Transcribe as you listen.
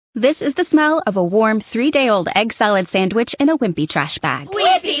This is the smell of a warm 3-day-old egg salad sandwich in a wimpy trash bag.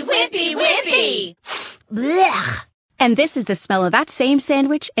 Wimpy, wimpy, wimpy! Blech! And this is the smell of that same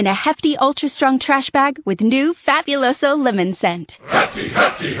sandwich in a hefty, ultra-strong trash bag with new Fabuloso lemon scent. Hefty,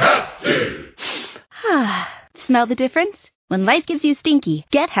 hefty, hefty! Smell the difference? When life gives you stinky,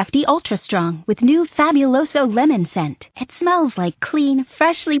 get Hefty Ultra Strong with new Fabuloso lemon scent. It smells like clean,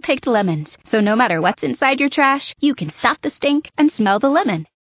 freshly picked lemons. So no matter what's inside your trash, you can stop the stink and smell the lemon.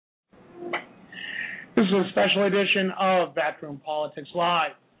 This is a special edition of Backroom Politics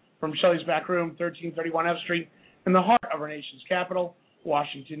Live from Shelley's Backroom, 1331 F Street, in the heart of our nation's capital,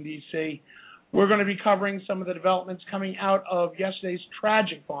 Washington, D.C. We're going to be covering some of the developments coming out of yesterday's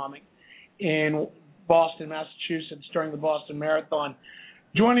tragic bombing in Boston, Massachusetts, during the Boston Marathon.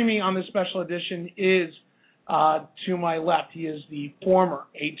 Joining me on this special edition is, to my left, he is the former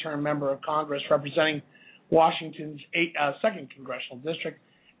 8-term member of Congress representing Washington's 2nd Congressional District,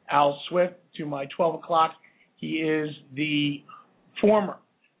 Al Swift. To my 12 o'clock, he is the former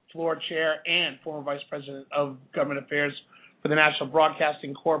floor chair and former vice president of government affairs for the National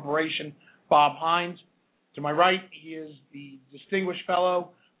Broadcasting Corporation, Bob Hines. To my right, he is the distinguished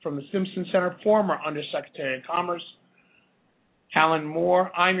fellow from the Simpson Center, former Undersecretary of Commerce, Alan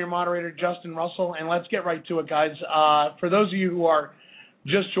Moore. I'm your moderator, Justin Russell, and let's get right to it, guys. For those of you who are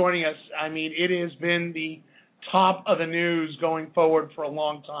just joining us, I mean, it has been the top of the news going forward for a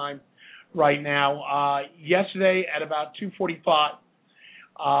long time right now. Yesterday at about 2:45,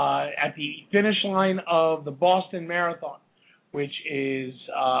 at the finish line of the Boston Marathon, which is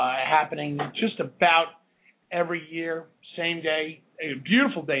happening just about every year, same day, a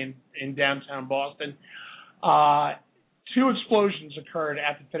beautiful day in downtown Boston. 2 explosions occurred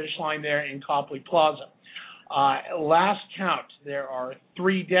at the finish line there in Copley Plaza. Last count, there are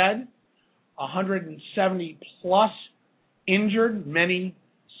 3 dead, 170 plus injured, many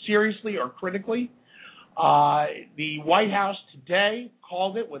seriously or critically. The White House today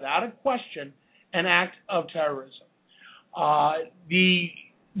called it, without a question, an act of terrorism. The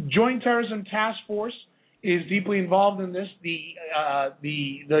Joint Terrorism Task Force is deeply involved in this. At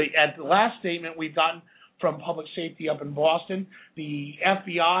the last statement we've gotten from Public Safety up in Boston, the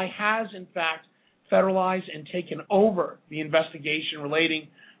FBI has in fact federalized and taken over the investigation relating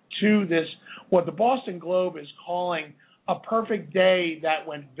to this, what the Boston Globe is calling a perfect day that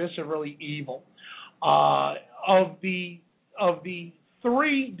went viscerally evil. Of the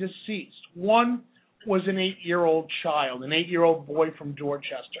 3 deceased, one was an 8-year-old child, an 8-year-old boy from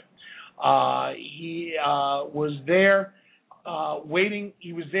Dorchester. He was there waiting.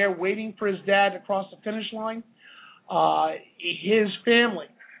 He was there waiting for his dad to cross the finish line. His family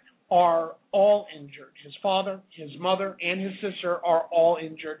are all injured. His father, his mother, and his sister are all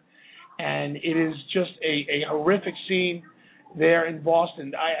injured. And it is just a horrific scene there in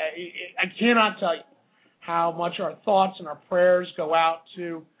Boston. I cannot tell you how much our thoughts and our prayers go out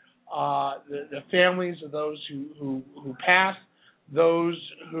to the families of those who passed, those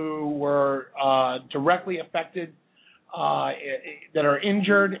who were directly affected, that are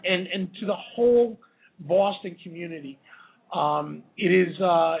injured, and to the whole Boston community.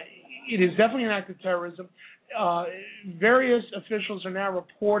 It is definitely an act of terrorism. Various officials are now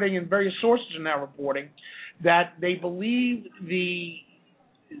reporting, and various sources are now reporting, that they believe the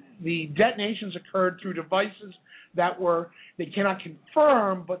detonations occurred through devices that they cannot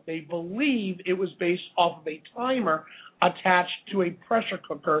confirm, but they believe it was based off of a timer attached to a pressure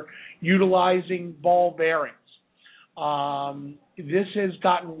cooker utilizing ball bearings. This has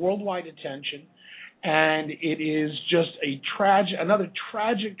gotten worldwide attention, and it is just another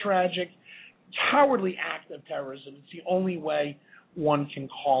tragic, cowardly act of terrorism. It's the only way one can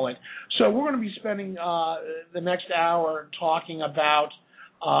call it. So we're going to be spending the next hour talking about,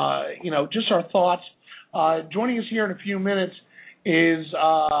 just our thoughts. Joining us here in a few minutes is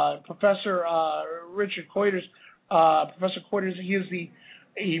Professor Richard Coiters. Professor Coiters, he is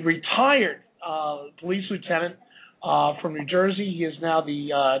a retired police lieutenant from New Jersey. He is now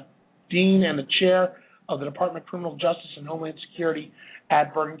the dean and the chair of the Department of Criminal Justice and Homeland Security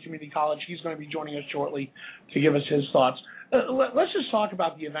at Bergen Community College. He's going to be joining us shortly to give us his thoughts. Let's just talk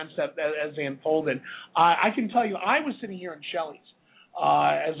about the events that as they unfolded. I can tell you, I was sitting here in Shelley's,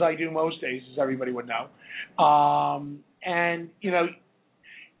 as I do most days, as everybody would know. And,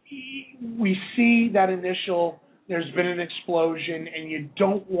 we see that there's been an explosion, and you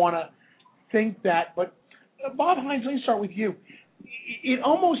don't want to think that. But, Bob Hines, let me start with you. It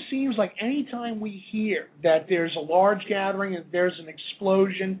almost seems like any time we hear that there's a large gathering and there's an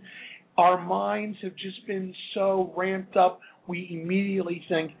explosion, our minds have just been so ramped up, we immediately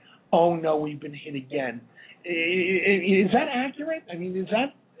think, oh, no, we've been hit again. Is that accurate? I mean, is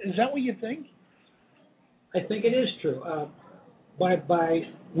Is that what you think? I think it is true. By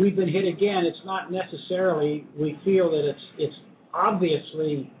we've been hit again, it's not necessarily we feel that it's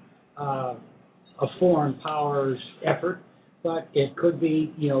obviously a foreign power's effort, but it could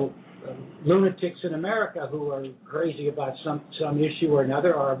be lunatics in America who are crazy about some issue or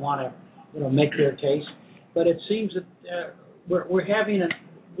another, or want to make their case. But it seems that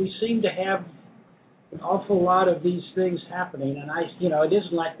we seem to have an awful lot of these things happening, and it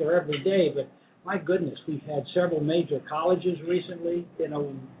isn't like they're every day, but my goodness, we've had several major colleges recently.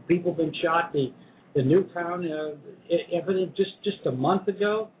 People been shot. The Newtown, everything just a month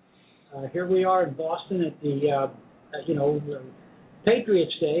ago. Here we are in Boston at the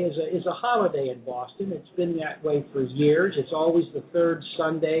Patriots Day is a holiday in Boston. It's been that way for years. It's always the third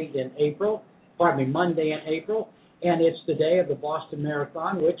Monday in April, and it's the day of the Boston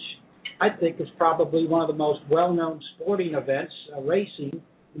Marathon, which I think is probably one of the most well-known sporting events, racing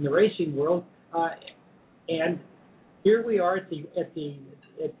in the racing world. And here we are at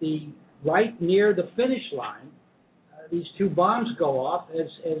the right near the finish line. These two bombs go off as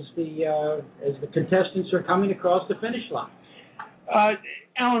the contestants are coming across the finish line.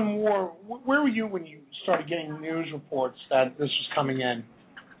 Alan Moore, where were you when you started getting news reports that this was coming in?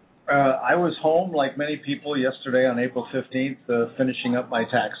 I was home, like many people, yesterday on April 15th, finishing up my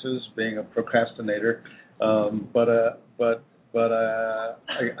taxes, being a procrastinator. But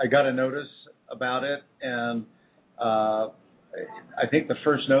I got a notice about it, and I think the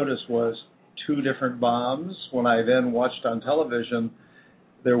first notice was 2 different bombs. When I then watched on television,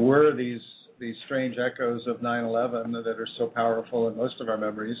 there were these strange echoes of 9/11 that are so powerful in most of our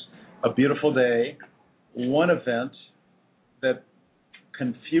memories. A beautiful day, one event that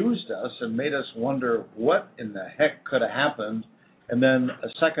confused us and made us wonder what in the heck could have happened, and then a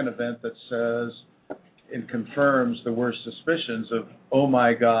second event that says and confirms the worst suspicions of, oh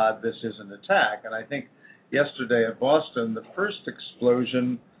my God, this is an attack. And I think yesterday at Boston, the first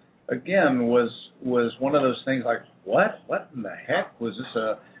explosion again was one of those things like, what in the heck was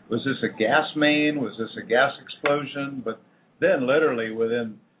this a gas main? Was this a gas explosion? But then literally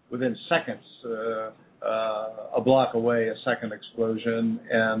within seconds, a block away, a second explosion,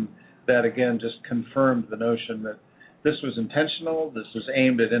 and that again just confirmed the notion that this was intentional. This was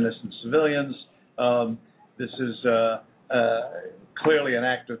aimed at innocent civilians. This is clearly an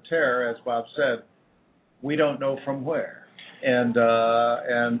act of terror, as Bob said. We don't know from where, and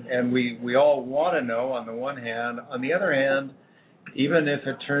we all want to know on the one hand. On the other hand, even if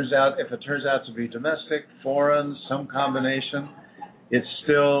it turns out to be domestic, foreign, some combination, it's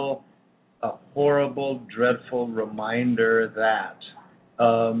still a horrible, dreadful reminder that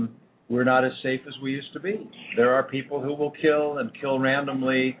we're not as safe as we used to be. There are people who will kill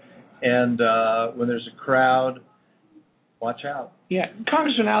randomly, and when there's a crowd, watch out. Yeah,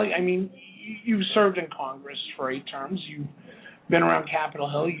 Congressman Alley, I mean, you've served in Congress for 8 terms. You've been around Capitol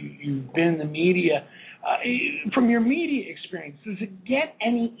Hill. You've been in the media. From your media experience, does it get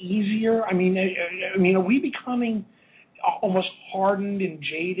any easier? I mean, are we becoming almost hardened and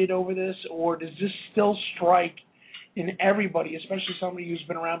jaded over this, or does this still strike in everybody, especially somebody who's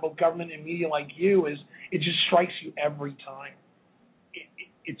been around both government and media like you, is it just strikes you every time?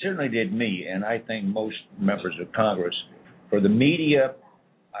 It certainly did me, and I think most members of Congress. For the media,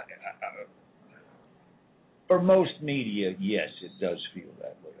 for most media, yes, it does feel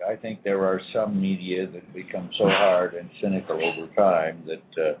that way. I think there are some media that become so hard and cynical over time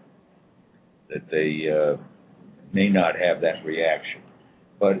that they may not have that reaction.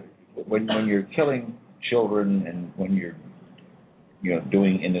 But when you're killing children and when you're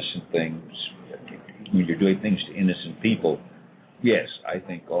doing innocent things, when you're doing things to innocent people, yes, I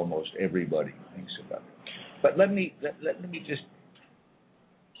think almost everybody thinks about it. But let me just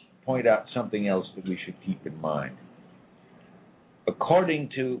point out something else that we should keep in mind. According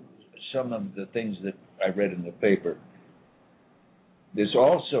to some of the things that I read in the paper, this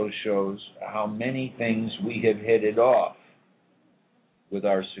also shows how many things we have headed off with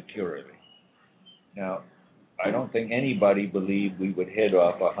our security. Now, I don't think anybody believed we would head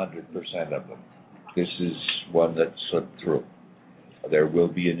off 100% of them. This is one that slipped through. There will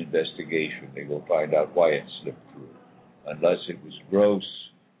be an investigation. They will find out why it slipped through. Unless it was gross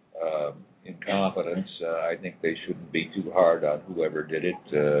incompetence, I think they shouldn't be too hard on whoever did it.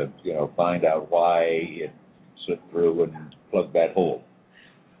 Find out why it slipped through and plug that hole.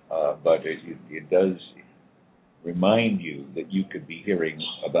 But it does remind you that you could be hearing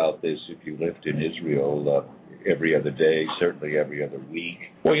about this if you lived in Israel every other day, certainly every other week.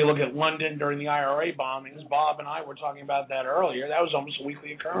 Well, you look at London during the IRA bombings. Bob and I were talking about that earlier. That was almost a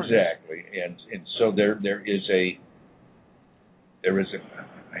weekly occurrence. Exactly, and so there is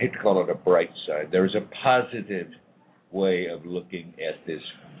I hate to call it a bright side. There's a positive way of looking at this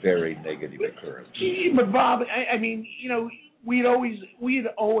very negative occurrence. But Bob, I mean, we'd always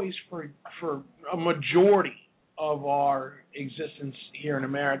for a majority of our existence here in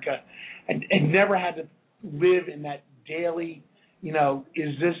America, and never had to live in that daily,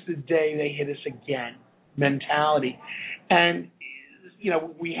 is this the day they hit us again mentality. And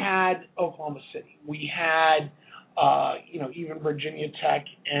we had Oklahoma City, we had even Virginia Tech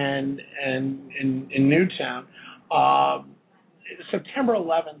and Newtown. September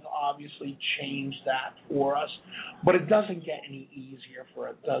 11th obviously changed that for us, but it doesn't get any easier for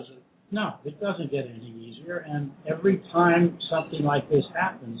it, does it? No, it doesn't get any easier. And every time something like this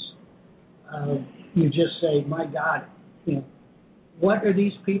happens, you just say, "My God, what are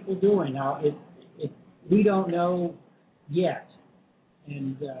these people doing now?" We don't know yet,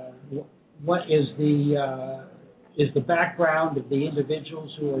 and what is the background of the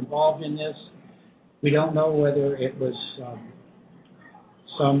individuals who are involved in this. We don't know whether it was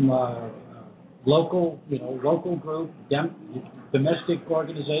some local group, domestic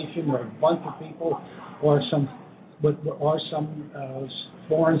organization, or a bunch of people, or some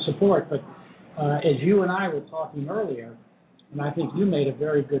foreign support. But as you and I were talking earlier, and I think you made a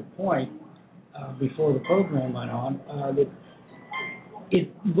very good point before the program went on, that it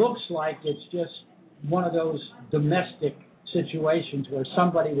looks like it's just one of those domestic situations where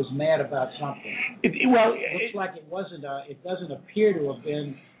somebody was mad about something. It looks like it wasn't. It doesn't appear to have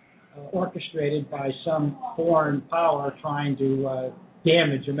been orchestrated by some foreign power trying to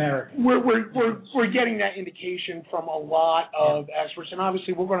damage America. We're getting that indication from a lot of experts, and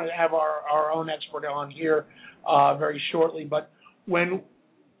obviously we're going to have our own expert on here very shortly. But when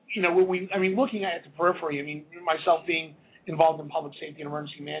looking at the periphery, myself being involved in public safety and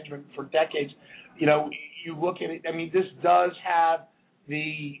emergency management for decades, you look at it. This does have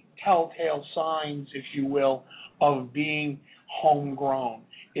the telltale signs, if you will, of being homegrown.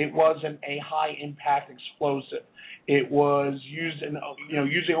 It wasn't a high-impact explosive. It was used in,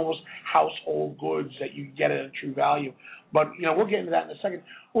 using almost household goods that you get at a true value. But, we'll get into that in a second.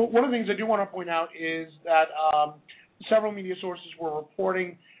 Well, one of the things I do want to point out is that several media sources were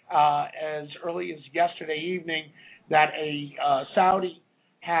reporting as early as yesterday evening that a Saudi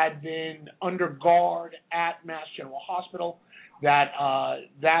had been under guard at Mass General Hospital, that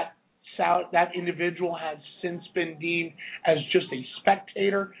individual has since been deemed as just a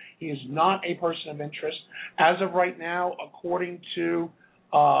spectator. He is not a person of interest. As of right now, according to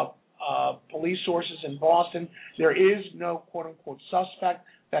police sources in Boston, there is no quote-unquote suspect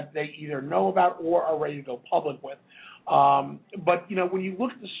that they either know about or are ready to go public with. But, when you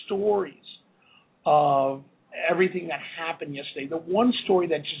look at the stories of everything that happened yesterday, the one story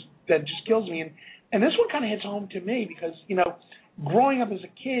that just kills me, and this one kind of hits home to me because, growing up as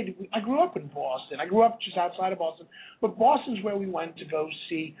a kid, I grew up in Boston. I grew up just outside of Boston, but Boston's where we went to go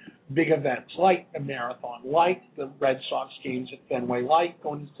see big events like the Marathon, like the Red Sox games at Fenway, like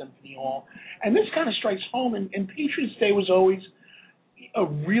going to Symphony Hall. And this kind of strikes home, and Patriots Day was always a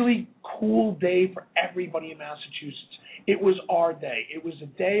really cool day for everybody in Massachusetts. It was our day. It was a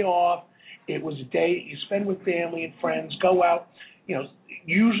day off. It was a day you spend with family and friends, go out,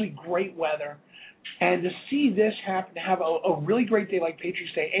 usually great weather. And to see this happen, to have a really great day like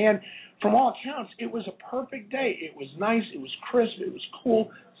Patriots Day, and from all accounts, it was a perfect day. It was nice, it was crisp, it was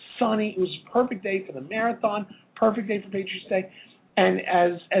cool, sunny. It was a perfect day for the Marathon, perfect day for Patriots Day. And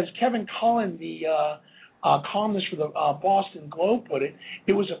as Kevin Cullen, the columnist for the Boston Globe put it,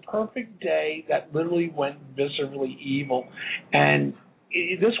 it was a perfect day that literally went viscerally evil. And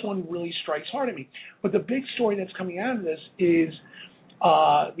this one really strikes hard at me. But the big story that's coming out of this is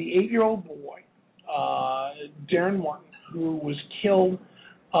the 8-year-old boy, Darren Martin, who was killed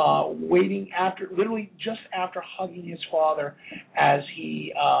literally just after hugging his father as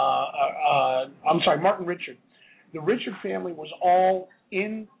Martin Richard. The Richard family was all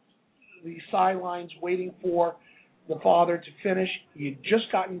in the sidelines waiting for the father to finish. He had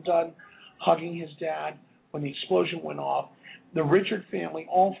just gotten done hugging his dad when the explosion went off. The Richard family,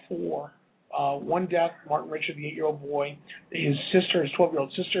 all four, one death, Martin Richard, the 8-year-old boy. His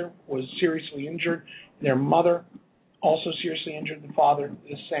 12-year-old sister, was seriously injured. Their mother, also seriously injured. The father,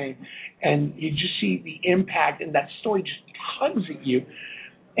 the same. And you just see the impact, and that story just tugs at you.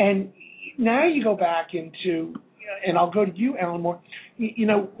 And now you go back into, and I'll go to you, Alan Moore,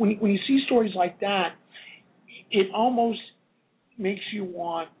 when you see stories like that, it almost makes you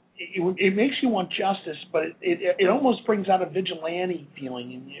want, it makes you want justice, but it almost brings out a vigilante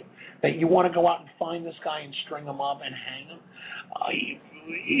feeling in you, that you want to go out and find this guy and string him up and hang him.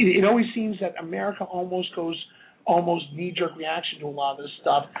 It always seems that America almost goes almost knee-jerk reaction to a lot of this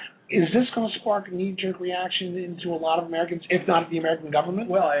stuff. Is this going to spark a knee-jerk reaction into a lot of Americans, if not the American government?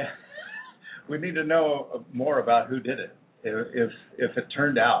 Well, we need to know more about who did it. If it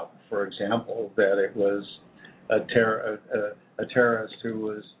turned out, for example, that it was a terrorist who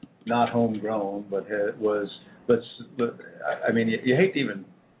was not homegrown, but it was, I mean, you hate to even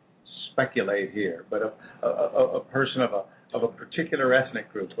speculate here, but a person of a particular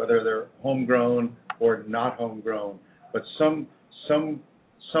ethnic group, whether they're homegrown or not homegrown, but some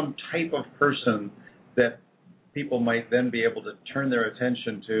type of person that people might then be able to turn their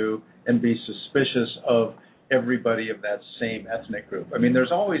attention to and be suspicious of everybody of that same ethnic group. I mean,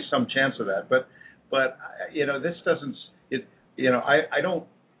 there's always some chance of that, but this doesn't.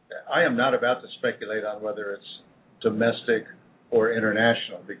 I am not about to speculate on whether it's domestic or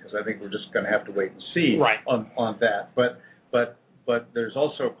international, because I think we're just going to have to wait and see on that. But there's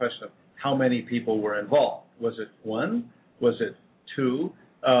also a question of how many people were involved. Was it one? Was it two?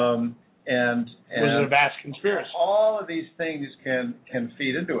 And was it a vast conspiracy? All of these things can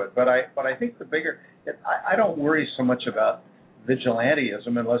feed into it. But I think the bigger, I don't worry so much about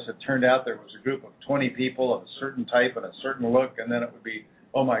vigilantism unless it turned out there was a group of 20 people of a certain type and a certain look, and then it would be,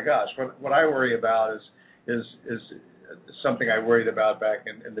 oh my gosh. What I worry about is something I worried about back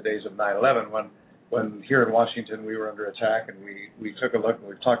in the days of 9/11 when here in Washington we were under attack, and we took a look, and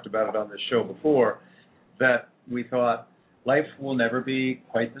we've talked about it on this show before, that we thought life will never be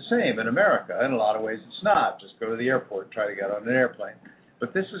quite the same in America. In a lot of ways it's not. Just go to the airport and try to get on an airplane.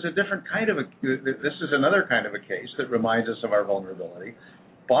 But this is another kind of a case that reminds us of our vulnerability.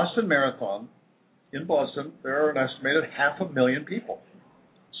 Boston Marathon, in Boston, there are an estimated 500,000 people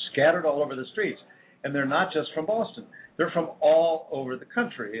scattered all over the streets. And they're not just from Boston. They're from all over the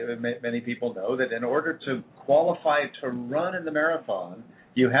country. Many people know that in order to qualify to run in the marathon,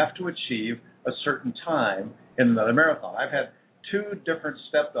 you have to achieve a certain time in the marathon. I've had two different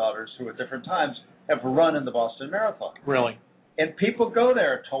stepdaughters who at different times have run in the Boston Marathon. Really? And people go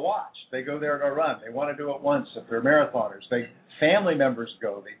there to watch. They go there to run. They want to do it once if they're marathoners. Family members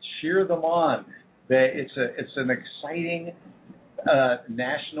go. They cheer them on. It's an exciting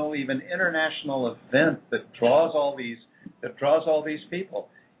national, even international event that draws all these people.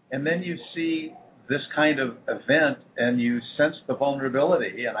 And then you see this kind of event and you sense the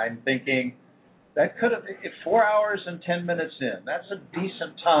vulnerability. And I'm thinking that could have 4 hours and 10 minutes in. That's a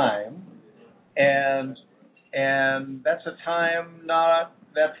decent time, and that's a time not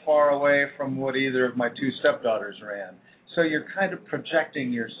that far away from what either of my two stepdaughters ran. So you're kind of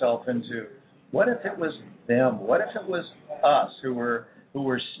projecting yourself into, what if it was them? What if it was us who were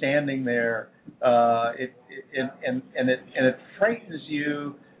standing there? It frightens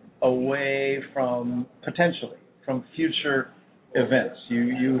you away from future events.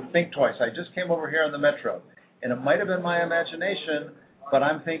 You think twice. I just came over here on the Metro, and it might have been my imagination, but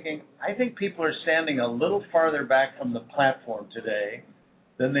I'm thinking, I think people are standing a little farther back from the platform today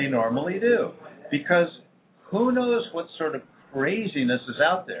than they normally do, because who knows what sort of craziness is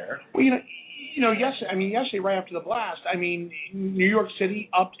out there. Well, yesterday, right after the blast, New York City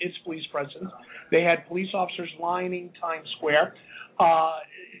upped its police presence. They had police officers lining Times Square.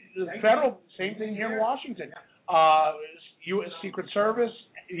 The federal, same thing here in Washington. U.S. Secret Service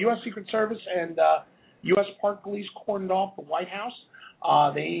and U.S. Park Police cordoned off the White House.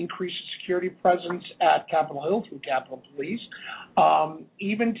 They increased the security presence at Capitol Hill through Capitol Police.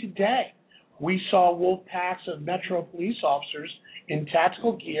 Even today, we saw wolf packs of Metro police officers in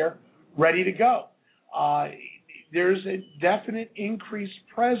tactical gear ready to go. There's a definite increased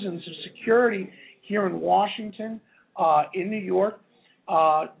presence of security here in Washington, in New York.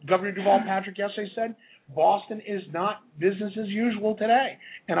 Governor Deval Patrick yesterday said Boston is not business as usual today.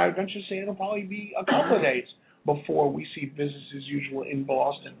 And I would venture to say it'll probably be a couple of days before we see business as usual in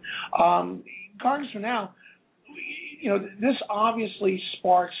Boston. Congressman, now, this obviously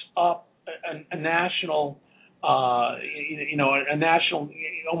sparks up a national,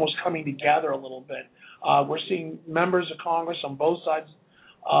 almost coming together a little bit. We're seeing members of Congress on both sides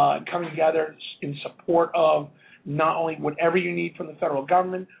coming together in support of not only whatever you need from the federal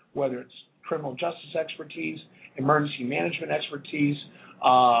government, whether it's criminal justice expertise, emergency management expertise,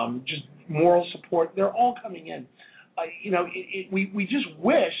 just moral support. They're all coming in. We just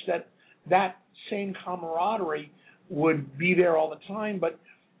wish that same camaraderie would be there all the time, but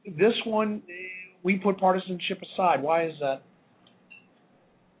this one, we put partisanship aside. Why is that?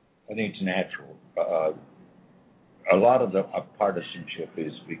 I think it's natural. A lot of the partisanship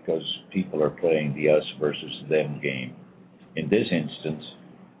is because people are playing the us versus them game. In this instance,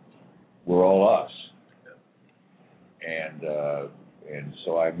 we're all us, and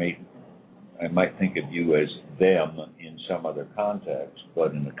so I I might think of you as them in some other context,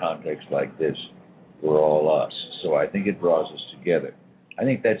 but in a context like this, we're all us. So I think it draws us together. I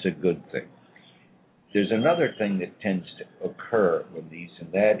think that's a good thing. There's another thing that tends to occur with these,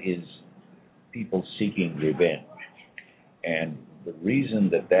 and that is people seeking revenge. And the reason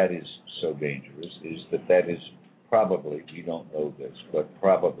that that is so dangerous is that is probably, we don't know this, but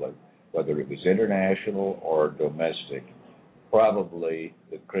probably, whether it was international or domestic, probably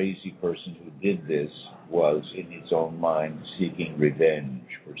the crazy person who did this was, in his own mind, seeking revenge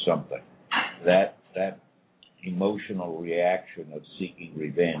for something. That emotional reaction of seeking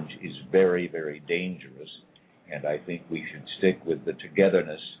revenge is very, very dangerous, and I think we should stick with the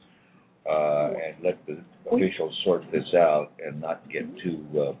togetherness and let the officials sort this out and not get too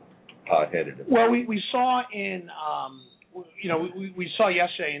hot-headed about it. Well, we saw we saw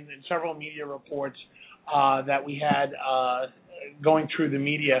yesterday in several media reports that we had going through the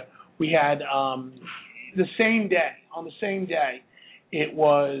media. We had on the same day, it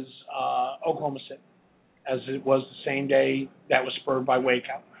was Oklahoma City, as it was the same day that was spurred by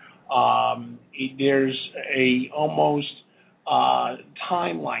Waco. There's a almost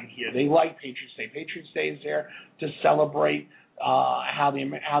timeline here. They like Patriots Day. Patriots Day is there to celebrate how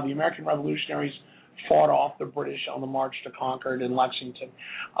the American revolutionaries fought off the British on the March to Concord in Lexington.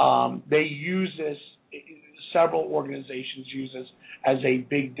 They use this. Several organizations use this as a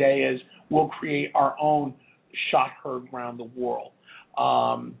big day, as we'll create our own shot heard around the world.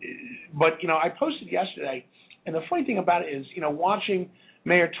 But I posted yesterday, and the funny thing about it is, watching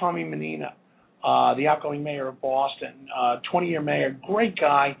Mayor Tommy Menino, the outgoing mayor of Boston, 20-year mayor, great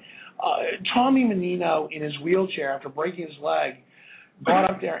guy. Tommy Menino, in his wheelchair after breaking his leg, got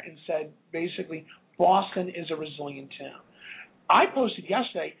up there and said, basically, Boston is a resilient town. I posted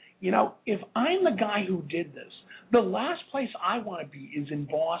yesterday, if I'm the guy who did this, the last place I want to be is in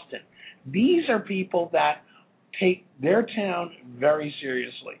Boston. These are people that take their town very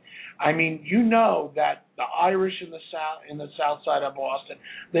seriously. I mean, that the Irish in the south side of Boston,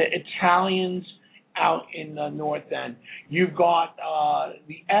 the Italians out in the north end, you've got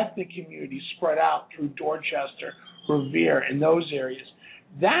the ethnic community spread out through Dorchester, Revere, and those areas.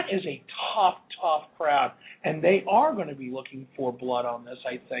 That is a tough crowd, and they are going to be looking for blood on this,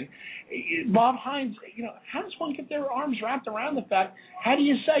 I think. Bob Hines, how does one get their arms wrapped around the fact, how do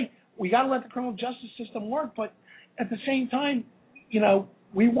you say, we got to let the criminal justice system work, but at the same time,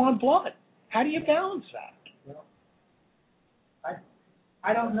 we want blood? How do you balance that? Well,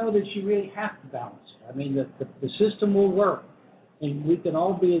 I don't know that you really have to balance it. I mean, the system will work, and we can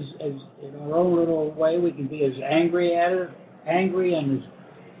all be as in our own little way, we can be as angry and as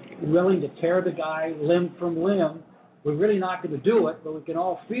willing to tear the guy limb from limb. We're really not going to do it, but we can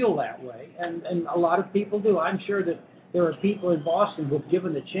all feel that way, and a lot of people do. I'm sure that there are people in Boston who,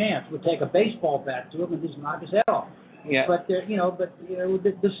 given the chance, would take a baseball bat to him and just knock his head off. Yeah. But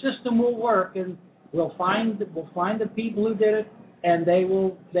the system will work, and we'll find the people who did it, and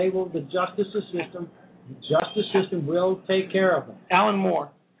the justice system will take care of them. Alan Moore.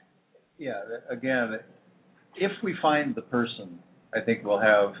 Yeah. Again, if we find the person, I think we'll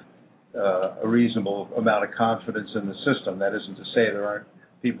have a reasonable amount of confidence in the system. That isn't to say there aren't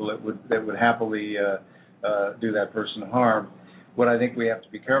people that would happily do that person harm. What I think we have to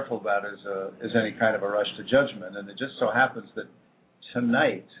be careful about is any kind of a rush to judgment. And it just so happens that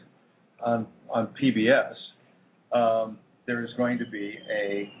tonight on PBS there is going to be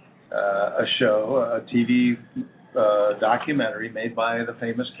a show, a TV documentary made by the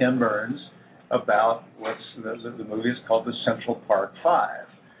famous Ken Burns about the movie is called The Central Park Five.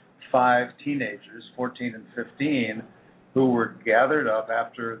 5 teenagers, 14 and 15, who were gathered up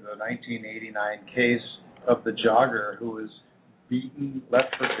after the 1989 case of the jogger who was beaten,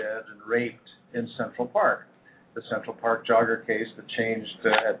 left for dead, and raped in Central Park. The Central Park jogger case that changed,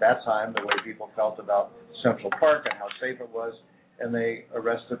 at that time, the way people felt about Central Park and how safe it was. And they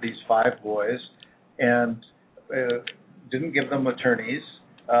arrested these 5 boys and didn't give them attorneys,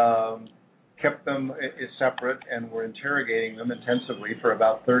 kept them separate, and were interrogating them intensively for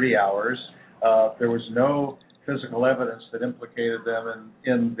about 30 hours. There was no physical evidence that implicated them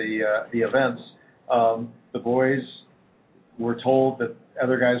in the events. The boys were told that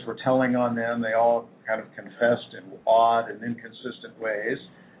other guys were telling on them. They all kind of confessed in odd and inconsistent ways,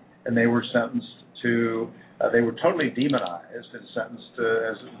 and they were sentenced to, they were totally demonized and sentenced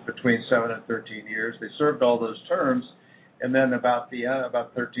to between 7 and 13 years. They served all those terms, and then about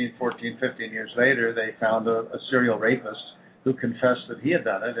 13, 14, 15 years later, they found a serial rapist who confessed that he had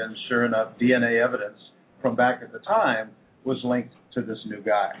done it, and sure enough, DNA evidence from back at the time was linked to this new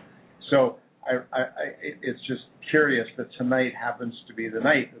guy. So it's just curious that tonight happens to be the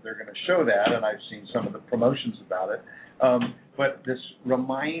night that they're going to show that, and I've seen some of the promotions about it. But this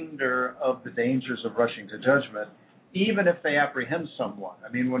reminder of the dangers of rushing to judgment, even if they apprehend someone.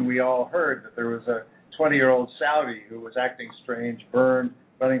 I mean, when we all heard that there was a 20-year-old Saudi who was acting strange, burned,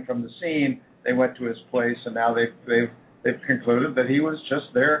 running from the scene, they went to his place, and now they've concluded that he was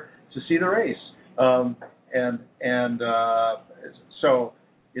just there to see the race. So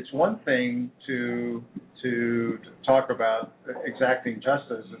it's one thing to talk about exacting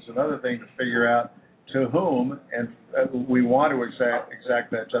justice. It's another thing to figure out to whom and we want to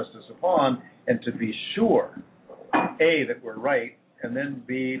exact that justice upon, and to be sure, A, that we're right, and then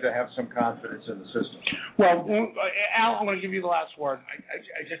B, to have some confidence in the system. Well, Al, I'm going to give you the last word.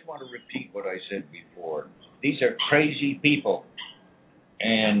 I just want to repeat what I said before. These are crazy people,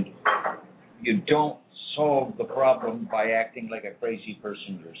 and you don't solve the problem by acting like a crazy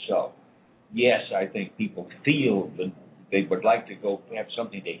person yourself. Yes, I think people feel that they would like to go have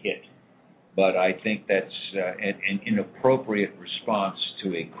something to hit, but I think that's an inappropriate response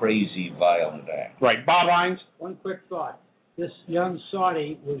to a crazy, violent act. Right. Bob Hines? One quick thought. This young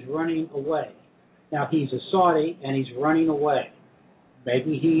Saudi was running away. Now, he's a Saudi, and he's running away.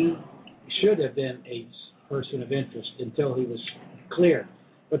 Maybe he should have been a person of interest until he was cleared.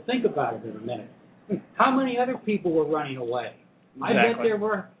 But think about it in a minute. How many other people were running away? Exactly. I bet there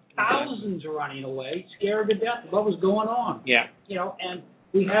were thousands running away, scared to death of what was going on. Yeah. And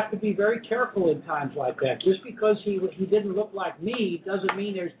we have to be very careful in times like that. Just because he didn't look like me doesn't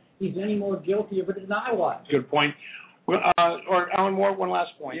mean he's any more guilty of it than I was. Good point. Or Alan Moore, one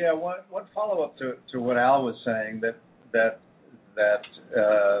last point. Yeah, one follow-up to what Al was saying, that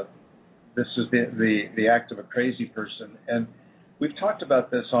this is the act of a crazy person, and we've talked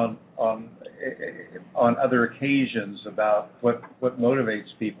about this on other occasions about what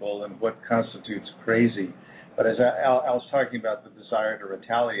motivates people and what constitutes crazy. But as Al was talking about the desire to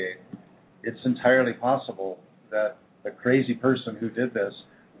retaliate, it's entirely possible that the crazy person who did this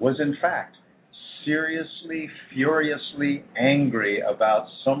was in fact seriously, furiously angry about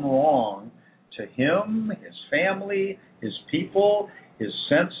some wrong to him, his family, his people, his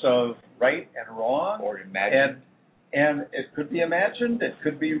sense of right and wrong. Or imagined. And it could be imagined, it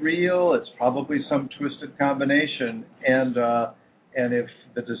could be real, it's probably some twisted combination. And if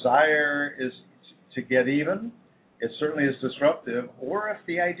the desire is to get even, it certainly is disruptive. Or if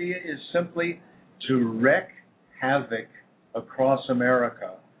the idea is simply to wreak havoc across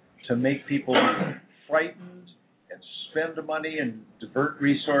America, to make people frightened and spend money and divert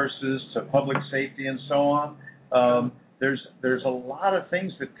resources to public safety and so on. There's a lot of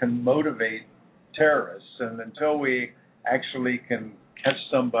things that can motivate terrorists, and until we actually can catch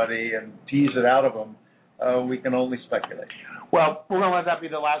somebody and tease it out of them, we can only speculate. Well, we're going to let that be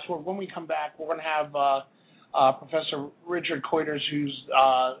the last word. When we come back, we're going to have Professor Richard Coiters, who's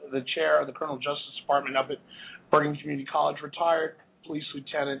the chair of the Criminal Justice Department up at Bergen Community College, retired police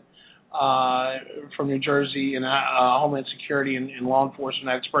lieutenant from New Jersey and Homeland Security and law enforcement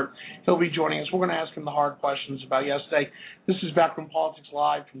expert. He'll be joining us. We're going to ask him the hard questions about yesterday. This is Backroom Politics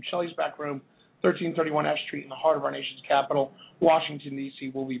Live from Shelley's Back Room, 1331 F Street in the heart of our nation's capital, Washington,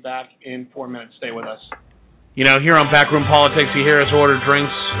 D.C. We'll be back in 4 minutes. Stay with us. You know, here on Backroom Politics, you hear us order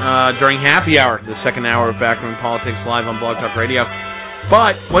drinks during happy hour, the second hour of Backroom Politics Live on Blog Talk Radio.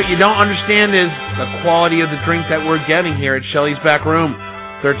 But what you don't understand is the quality of the drink that we're getting here at Shelley's Back Room,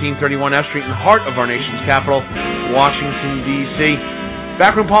 1331 F Street in the heart of our nation's capital, Washington, D.C.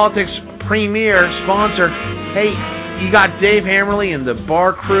 Backroom Politics premier sponsor. Hey, you got Dave Hammerly and the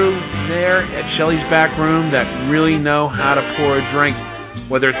bar crew there at Shelley's Back Room that really know how to pour a drink.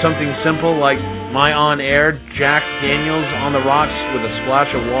 Whether it's something simple like my on-air Jack Daniels on the rocks with a splash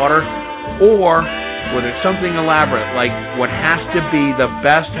of water, or whether it's something elaborate like what has to be the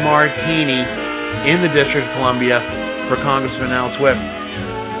best martini in the District of Columbia for Congressman Al Swift.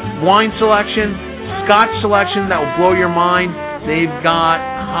 Wine selection, Scotch selection that will blow your mind. They've got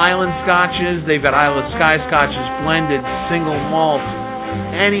Highland Scotches, they've got Isle of Skye Scotches, blended, single malt,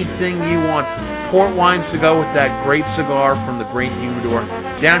 anything you want. Port wines to go with that great cigar from the Great Humidor.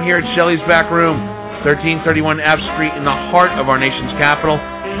 Down here at Shelley's Back Room, 1331 F Street in the heart of our nation's capital,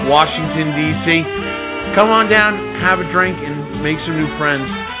 Washington, D.C. Come on down, have a drink, and make some new friends.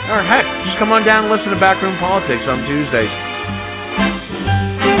 Or heck, just come on down and listen to Backroom Politics on Tuesdays.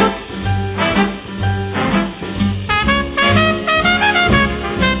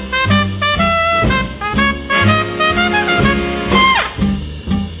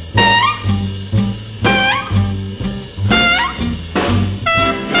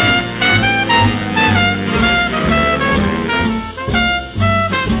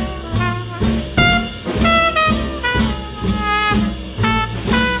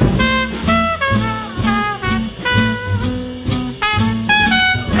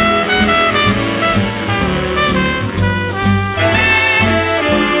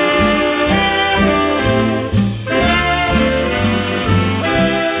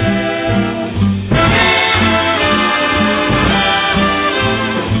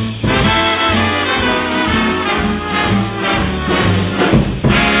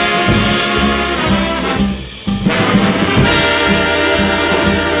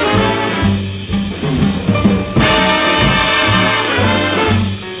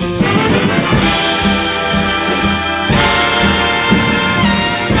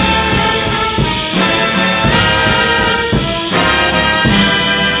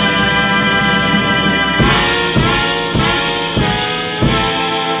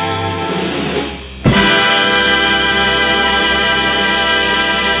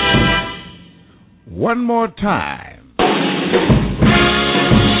 one more time.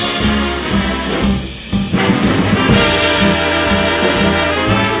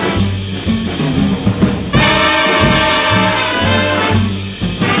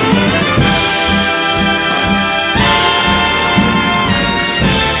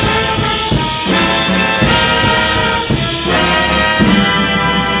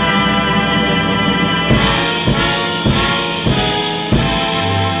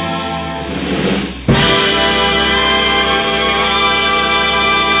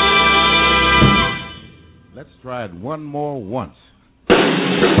 Try it one more once.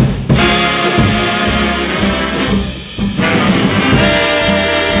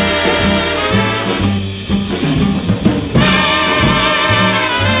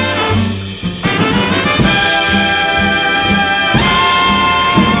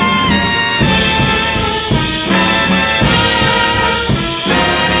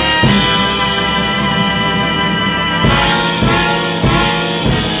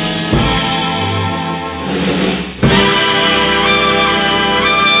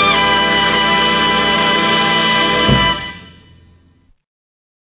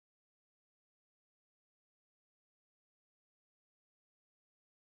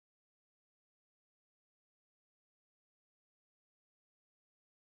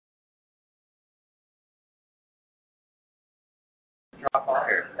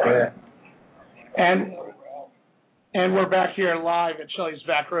 And we're back here live at Shelley's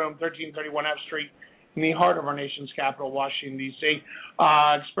Back Room, 1331 F Street, in the heart of our nation's capital, Washington, D.C.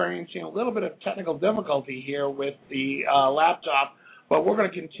 Experiencing a little bit of technical difficulty here with the laptop, but we're going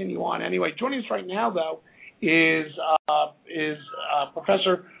to continue on anyway. Joining us right now, though, is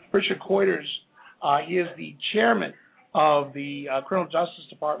Professor Richard Coyters. He is the chairman of the Criminal Justice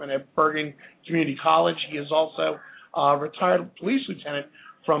Department at Bergen Community College. He is also a retired police lieutenant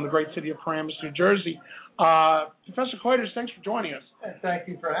from the great city of Paramus, New Jersey. Professor Coyters, thanks for joining us. Thank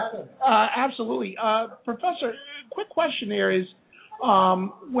you for having me. Absolutely. Professor, quick question there is,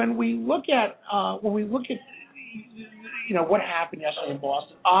 when we look at what happened yesterday in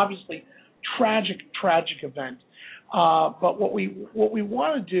Boston, obviously tragic event. But what we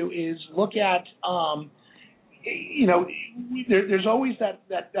want to do is look at there's always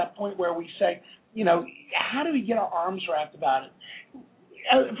that point where we say, how do we get our arms wrapped about it?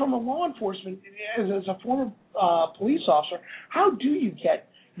 From a law enforcement, as a former police officer, how do you get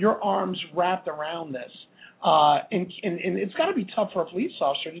your arms wrapped around this? And it's got to be tough for a police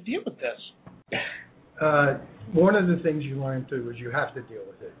officer to deal with this. One of the things you learn too is you have to deal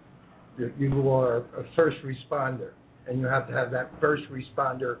with it. You are a first responder, and you have to have that first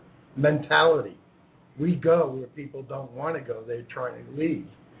responder mentality. We go where people don't want to go; they're trying to leave.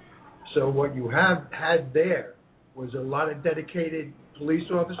 So what you have had there was a lot of dedicated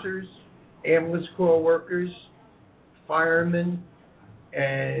police officers, ambulance corps workers, firemen,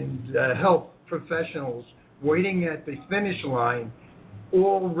 and health professionals waiting at the finish line,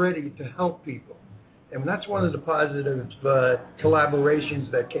 all ready to help people. And that's one of the positive collaborations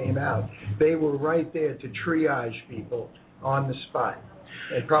that came out. They were right there to triage people on the spot.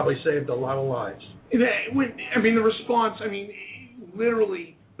 It probably saved a lot of lives. The response,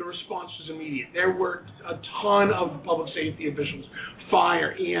 literally, the response was immediate. There were a ton of public safety officials,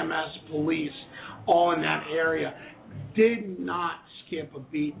 fire, EMS, police, all in that area. Did not skip a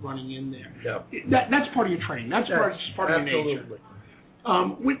beat running in there. Yep. That's part of your training. That's part of your nature.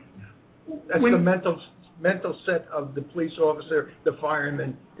 That's the mental set of the police officer, the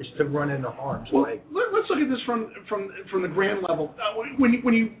fireman, is to run into harm's way. Let's look at this from the grand level. When you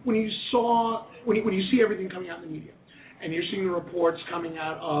see everything coming out in the media, and you're seeing the reports coming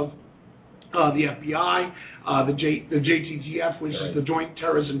out of the FBI, the JTTF, which is the Joint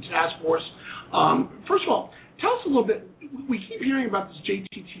Terrorism Task Force. First of all, tell us a little bit. We keep hearing about this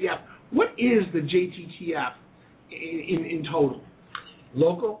JTTF. What is the JTTF in total?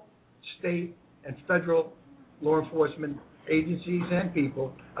 Local, state, and federal law enforcement agencies and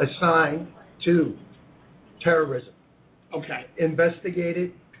people assigned to terrorism. Okay. Investigate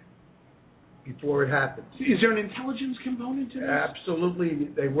it before it happens. Is there an intelligence component to this? Absolutely.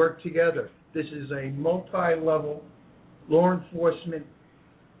 They work together. This is a multi-level law enforcement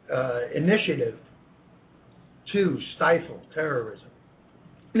initiative to stifle terrorism.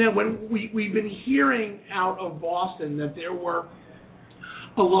 Now, when we've been hearing out of Boston that there were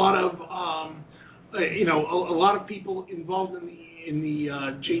a lot of a lot of people involved in the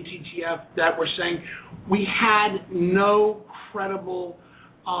JTTF that were saying we had no credible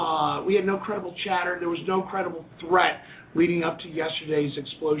chatter. There was no credible threat leading up to yesterday's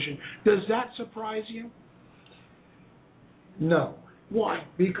explosion. Does that surprise you? No. Why?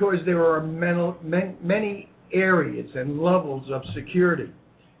 Because there are many areas and levels of security.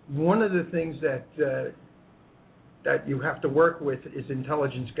 One of the things that you have to work with is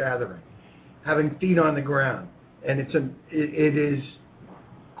intelligence gathering, having feet on the ground, and it is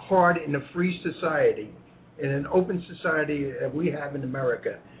hard in a free society, in an open society that we have in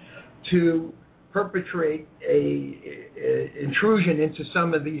America, to perpetrate a intrusion into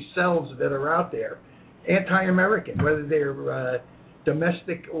some of these cells that are out there, anti-American, whether they're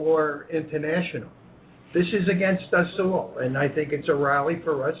domestic or international. This is against us all, and I think it's a rally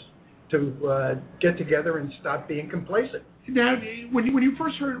for us to get together and stop being complacent. Now, when you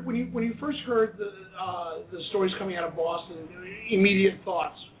first heard the stories coming out of Boston, immediate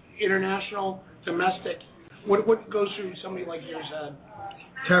thoughts: international, domestic. What goes through somebody like yours head?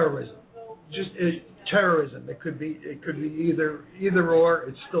 Terrorism. Just terrorism. It could be either or.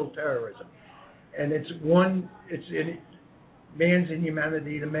 It's still terrorism, and it's man's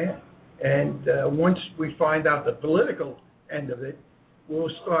inhumanity to man. And once we find out the political end of it, we'll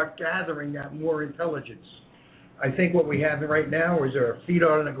start gathering that more intelligence. I think what we have right now is our feet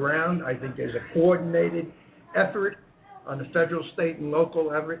on the ground. I think there's a coordinated effort on the federal, state, and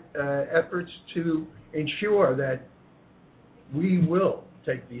local efforts to ensure that we will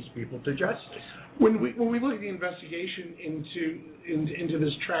take these people to justice. When we look at the investigation into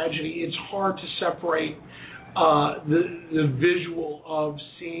this tragedy, it's hard to separate the visual of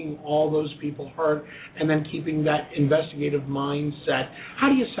seeing all those people hurt and then keeping that investigative mindset. How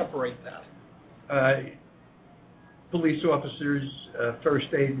do you separate that? Police officers, first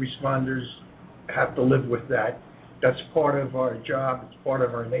aid responders have to live with that. That's part of our job. It's part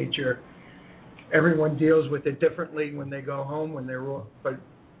of our nature. Everyone deals with it differently when they go home, but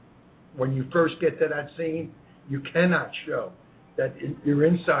when you first get to that scene, you cannot show that your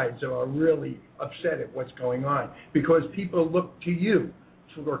insides are really upset at what's going on, because people look to you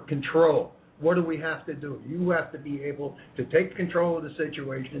for control. What do we have to do? You have to be able to take control of the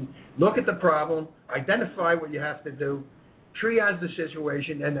situation, look at the problem, identify what you have to do, triage the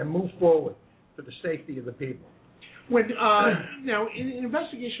situation, and then move forward for the safety of the people. When now, in an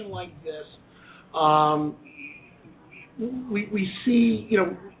investigation like this, we see,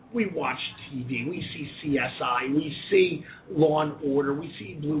 we watch TV, we see CSI, we see Law and Order, we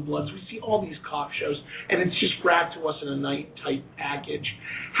see Blue Bloods, we see all these cop shows, and it's just wrapped to us in a night-type package.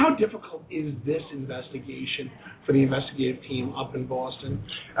 How difficult is this investigation for the investigative team up in Boston?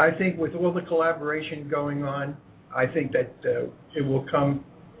 I think with all the collaboration going on, I think that it will come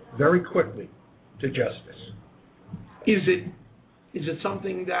very quickly to justice. Is it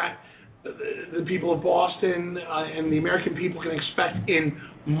something that the people of Boston and the American people can expect in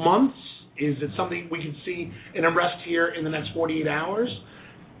months? Is it something we can see an arrest here in the next 48 hours?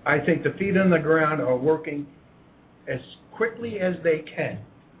 I think the feet on the ground are working as quickly as they can.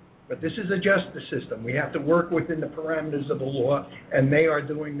 But this is a justice system. We have to work within the parameters of the law, and they are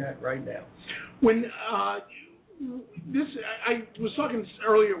doing that right now. When I was talking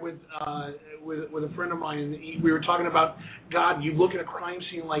earlier with a friend of mine, and we were talking about, God, you look at a crime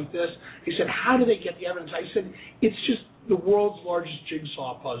scene like this. He said, how do they get the evidence? I said, it's just the world's largest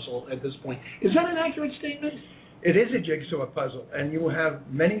jigsaw puzzle at this point. Is that an accurate statement? It is a jigsaw puzzle, and you have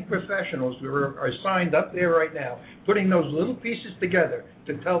many professionals who are signed up there right now, putting those little pieces together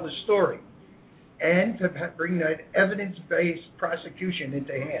to tell the story and to bring that evidence-based prosecution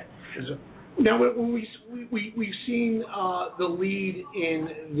into hand. Now, we've seen the lead in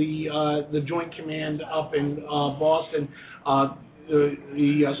the Joint Command up in Boston,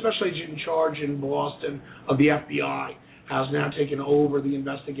 the Special Agent in charge in Boston of the FBI has now taken over the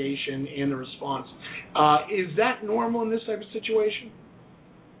investigation and the response. Is that normal in this type of situation?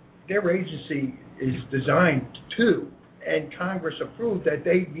 Their agency is designed to, and Congress approved that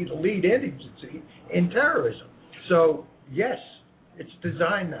they be the lead agency in terrorism. So, yes, it's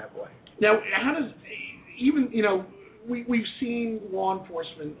designed that way. Now, how does we've seen law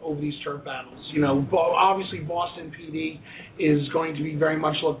enforcement over these turf battles. Obviously Boston PD is going to be very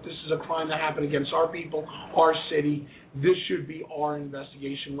much, look, this is a crime that happened against our people, our city. This should be our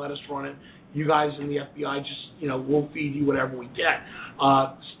investigation. Let us run it. You guys in the FBI just, we'll feed you whatever we get.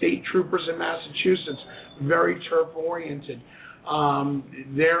 State troopers in Massachusetts, very turf-oriented.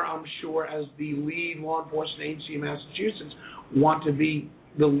 There, I'm sure, as the lead law enforcement agency in Massachusetts, want to be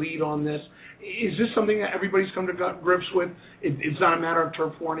the lead on this. Is this something that everybody's come to grips with? It's not a matter of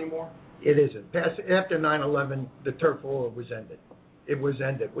turf war anymore? It isn't. After 9/11, the turf war was ended. It was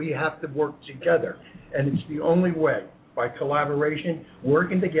ended. We have to work together, and it's the only way, by collaboration,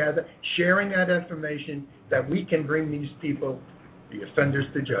 working together, sharing that information, that we can bring these people, the offenders,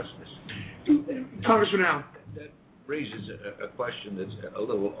 to justice. Congressman Allen, raises a question that's a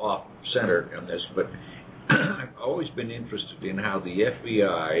little off-center on this, but I've always been interested in how the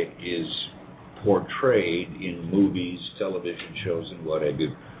FBI is portrayed in movies, television shows, and what have you.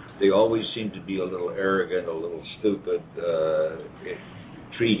 They always seem to be a little arrogant, a little stupid,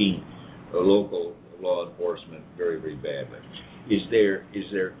 treating local law enforcement very, very badly. Is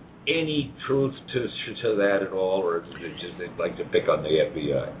there any truth to that at all, or is it just they'd like to pick on the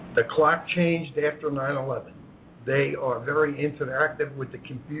FBI? The clock changed after 9/11. They are very interactive with the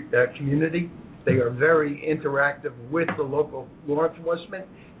community. They are very interactive with the local law enforcement.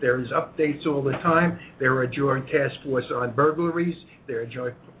 There's updates all the time. They're a joint task force on burglaries. They're a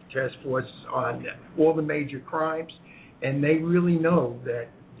joint task force on all the major crimes. And they really know that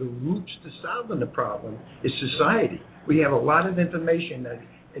the roots to solving the problem is society. We have a lot of information, that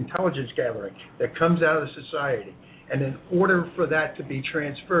intelligence gathering, that comes out of society. And in order for that to be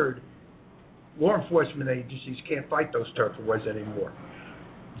transferred, law enforcement agencies can't fight those turf wars anymore.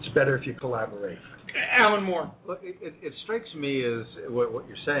 It's better if you collaborate. Alan Moore. Look, it strikes me as what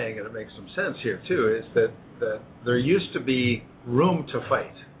you're saying, and it makes some sense here too, is that there used to be room to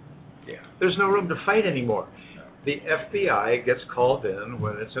fight. Yeah. There's no room to fight anymore. No. The FBI gets called in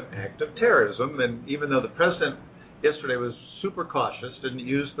when it's an act of terrorism, and even though the president yesterday was super cautious, didn't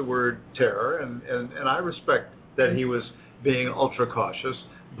use the word terror, and I respect that he was being ultra cautious,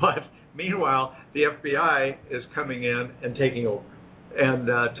 but meanwhile, the FBI is coming in and taking over. And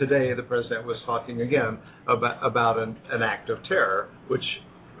today, the president was talking again about an act of terror,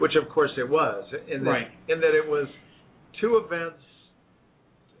 which of course it was, in that it was two events,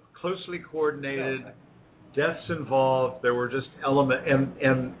 closely coordinated, deaths involved. There were just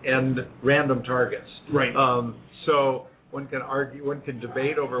and random targets. Right. So one can argue, one can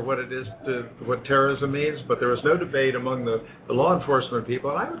debate over what it is what terrorism means, but there was no debate among the law enforcement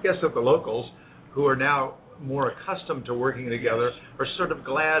people, and I would guess that the locals, who are now more accustomed to working together, are sort of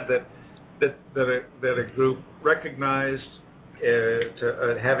glad that a group recognized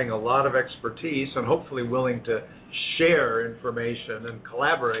having a lot of expertise and hopefully willing to share information and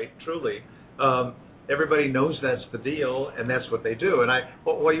collaborate truly. Everybody knows that's the deal, and that's what they do. And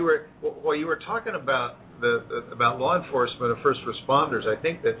while you were talking about about law enforcement and first responders, I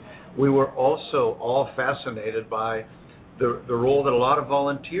think that we were also all fascinated by the role that a lot of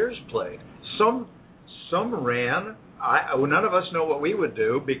volunteers played. Some ran. None of us know what we would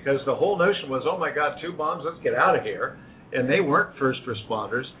do, because the whole notion was, oh my God, 2 bombs, let's get out of here. And they weren't first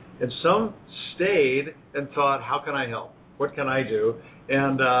responders. And some stayed and thought, how can I help? What can I do?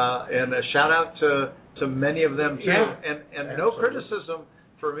 And a shout out to many of them too. Yeah, and no criticism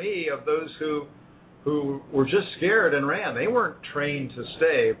for me of those who were just scared and ran. They weren't trained to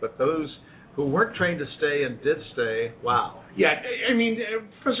stay, but those who weren't trained to stay and did stay, wow. Yeah, I mean,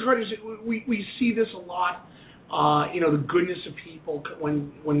 Professor Carter, we see this a lot. The goodness of people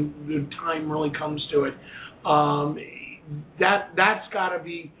when the time really comes to it. That's got to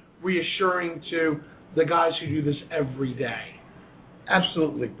be reassuring to the guys who do this every day.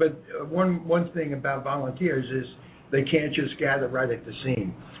 Absolutely, but one thing about volunteers is they can't just gather right at the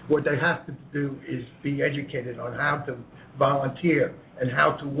scene. What they have to do is be educated on how to volunteer and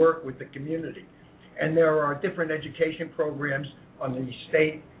how to work with the community. And there are different education programs on the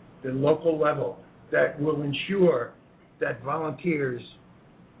state, the local level, that will ensure that volunteers,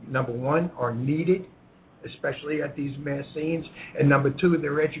 number one, are needed, especially at these mass scenes, and number two,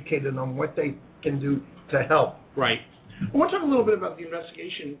 they're educated on what they can do to help. Right. I want to talk a little bit about the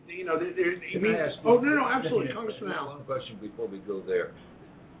investigation. Absolutely, Congressman Allen. One question before we go there.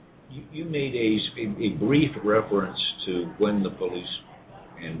 You made a brief reference to when the police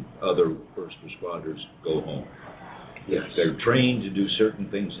and other first responders go home. Yes. They're trained to do certain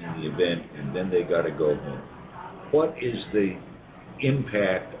things in the event, and then they got to go home. What is the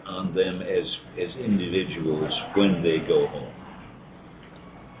impact on them as individuals when they go home?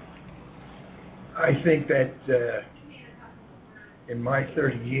 I think that in my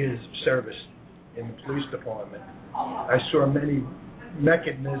 30 years of service in the police department, I saw many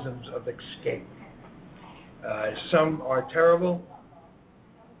mechanisms of escape. Some are terrible.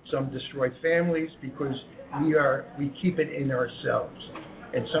 Some destroy families because we keep it in ourselves,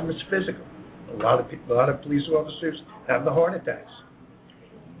 and some is physical. A lot of police officers have the heart attacks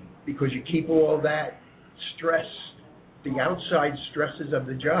because you keep all that stress, the outside stresses of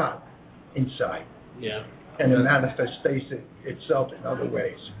the job, inside. Yeah. And it manifests itself in other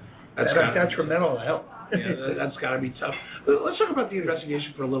ways. That's detrimental to health. Yeah, that's got to be tough. Let's talk about the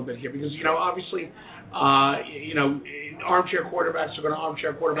investigation for a little bit here, because obviously, armchair quarterbacks are going to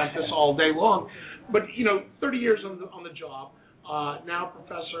armchair quarterback this all day long. But 30 years on the job, now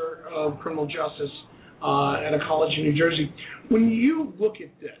professor of criminal justice. at a college in New Jersey. When you look at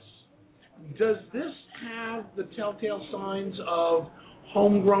this, does this have the telltale signs of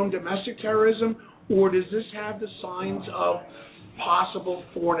homegrown domestic terrorism, or does this have the signs of possible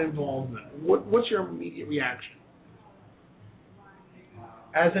foreign involvement? What's your immediate reaction?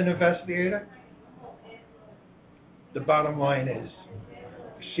 As an investigator, the bottom line is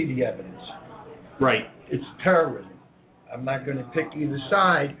see the evidence. Right. It's terrorism. I'm not going to pick either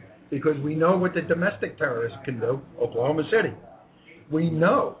side because we know what the domestic terrorists can do, Oklahoma City. We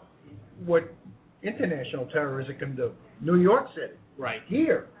know what international terrorism can do, New York City. Right.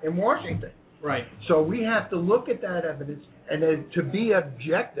 Here in Washington. Right. So we have to look at that evidence, and then to be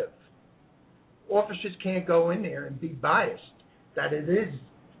objective, officers can't go in there and be biased that it is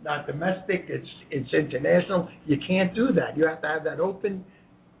not domestic, it's international. You can't do that. You have to have that open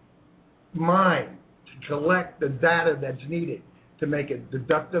mind to collect the data that's needed to make a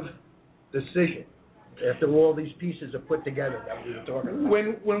deductive decision after all these pieces are put together that we were talking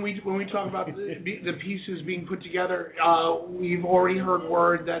about. When we talk about the pieces being put together, we've already heard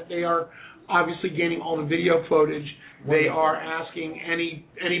word that they are obviously gaining all the video footage. They are asking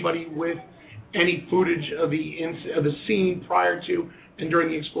anybody with any footage of the scene prior to and during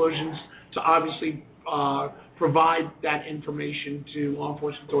the explosions to obviously provide that information to law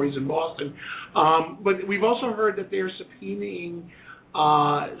enforcement authorities in Boston. But we've also heard that they are subpoenaing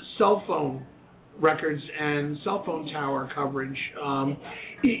cell phone records and cell phone tower coverage.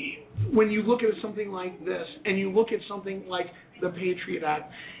 When you look at something like this and you look at something like the Patriot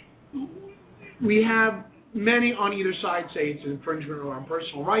Act, we have many on either side say it's an infringement of our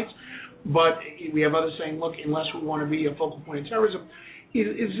personal rights, but we have others saying, look, unless we want to be a focal point of terrorism,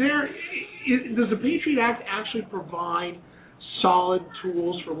 does the Patriot Act actually provide solid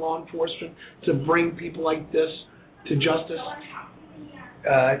tools for law enforcement to bring people like this to justice?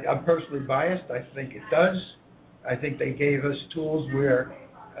 I'm personally biased. I think it does. I think they gave us tools where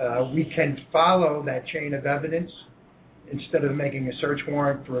we can follow that chain of evidence instead of making a search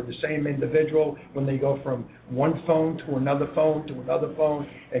warrant for the same individual when they go from one phone to another phone to another phone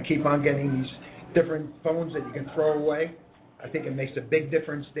and keep on getting these different phones that you can throw away. I think it makes a big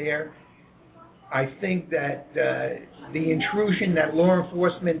difference there. I think that the intrusion that law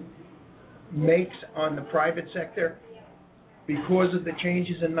enforcement makes on the private sector because of the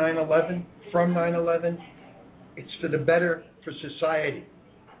changes in 9/11, from 9/11, it's for the better for society.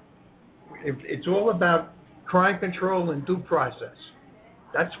 It's all about crime control and due process.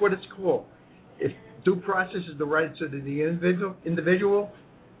 That's what it's called. If due process is the rights of the individual,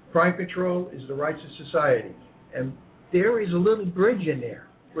 crime control is the rights of society. And there is a little bridge in there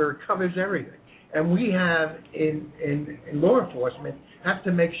where it covers everything. And we have, in law enforcement, have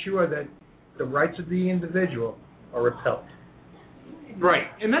to make sure that the rights of the individual are upheld.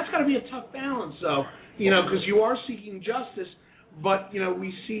 Right. And that's got to be a tough balance, though, because you are seeking justice, but,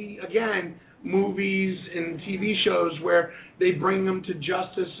 we see, again, movies and TV shows where they bring them to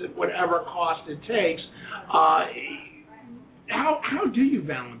justice at whatever cost it takes. How do you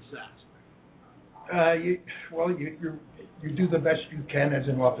balance that? You do the best you can as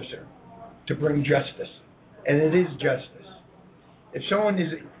an officer to bring justice, and it is justice. If someone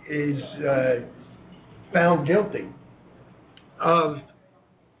is found guilty of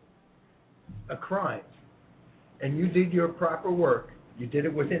a crime, and you did your proper work, you did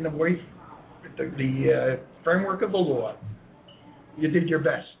it within the framework of the law, you did your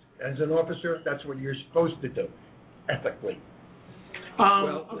best. As an officer, that's what you're supposed to do, ethically.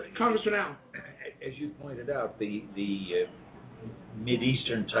 Congressman Allen. As you pointed out, the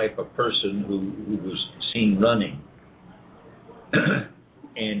Mideastern type of person who was seen running,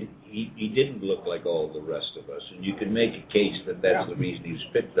 and he didn't look like all the rest of us, and you can make a case that that's the reason he was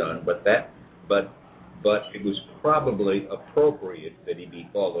picked on, but it was probably appropriate that he be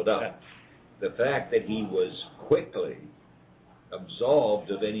followed up. The fact that he was quickly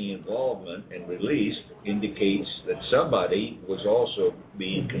absolved of any involvement and released indicates that somebody was also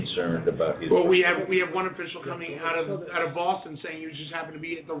being concerned about his. Well, we have one official coming out of Boston saying you just happened to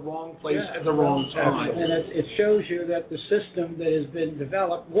be at the wrong place at the wrong time. And it shows you that the system that has been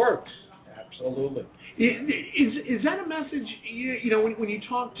developed works. Absolutely. Is that a message? When you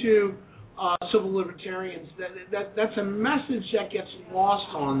talk to civil libertarians, that's a message that gets lost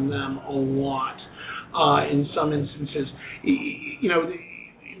on them a lot. In some instances,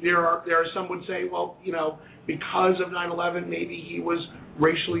 there are some would say, well, because of 9/11, maybe he was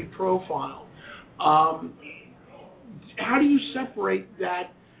racially profiled. How do you separate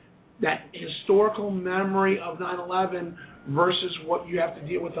that historical memory of 9/11 versus what you have to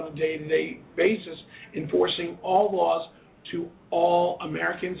deal with on a day-to-day basis, enforcing all laws to all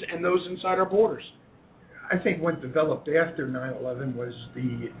Americans and those inside our borders? I think what developed after 9/11 was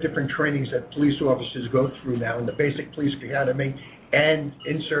the different trainings that police officers go through now in the basic police academy and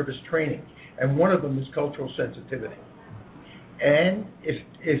in-service training. And one of them is cultural sensitivity. And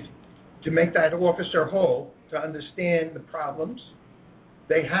if to make that officer whole, to understand the problems,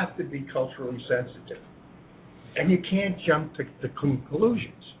 they have to be culturally sensitive. And you can't jump to the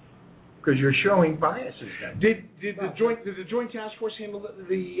conclusions because you're showing biases then. Did the Joint Task Force handle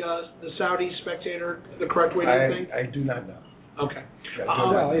the Saudi spectator the correct way, do you think? I do not know. Okay.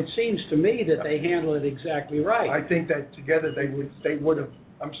 Well, it seems to me that they handle it exactly right. I think that together they would have.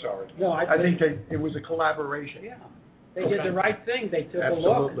 I'm sorry. No, I think it was a collaboration. Yeah, they did the right thing. They took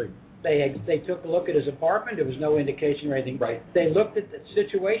Absolutely. a look. They took a look at his apartment. There was no indication or anything. Right. They looked at the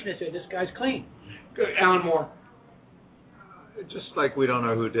situation and said, "This guy's clean." Good. Alan Moore. Just like we don't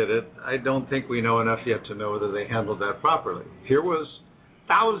know who did it, I don't think we know enough yet to know whether they handled that properly. Here was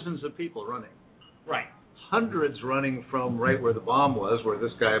thousands of people running. Right. Hundreds running from right where the bomb was, where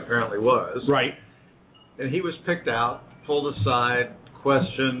this guy apparently was. Right. And he was picked out, pulled aside,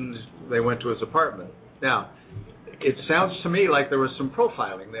 questioned. They went to his apartment. Now, it sounds to me like there was some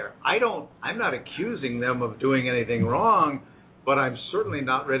profiling there. I'm not accusing them of doing anything wrong, but I'm certainly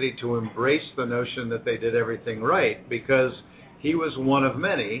not ready to embrace the notion that they did everything right, because he was one of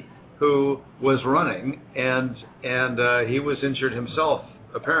many who was running, and he was injured himself,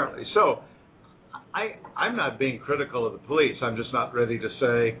 apparently. So I'm not being critical of the police. I'm just not ready to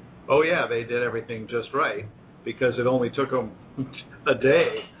say, oh, yeah, they did everything just right, because it only took them a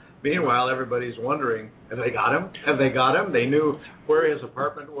day. Meanwhile, everybody's wondering, have they got him? Have they got him? They knew where his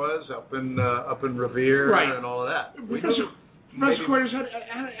apartment was, up in Revere, right, and all of that. Professor Quarters,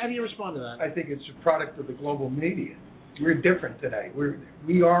 how do you respond to that? I think it's a product of the global media. We're different today.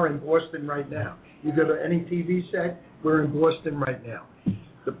 We are in Boston right now. You go to any TV set, we're in Boston right now.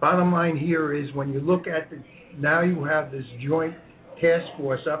 The bottom line here is when you look at now you have this joint task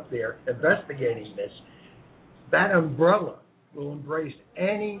force up there investigating this, that umbrella will embrace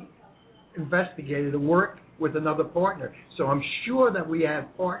any investigator to work with another partner. So I'm sure that we have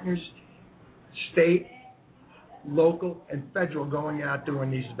partners, state, local, and federal, going out doing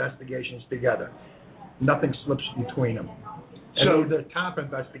these investigations together. Nothing slips between them. So the top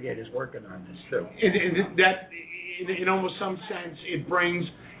investigators working on this too. In almost some sense, it brings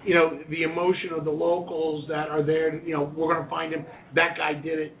the emotion of the locals that are there. We're going to find him. That guy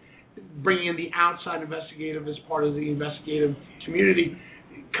did it. Bringing in the outside investigative as part of the investigative community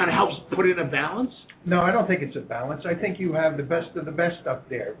kind of helps put in a balance. No, I don't think it's a balance. I think you have the best of the best up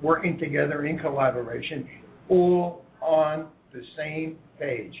there working together in collaboration, all on the same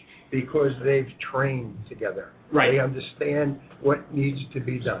page, because they've trained together. Right. They understand what needs to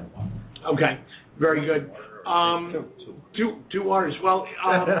be done. Okay. Very good. Two waters. Well,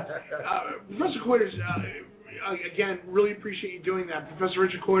 Professor Quarters, again, really appreciate you doing that. Professor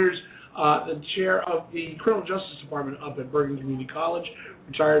Richard Quarters, the chair of the Criminal Justice Department up at Bergen Community College,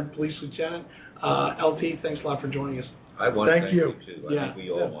 retired police lieutenant. LT, thanks a lot for joining us. I want to thank you too. I Yeah. think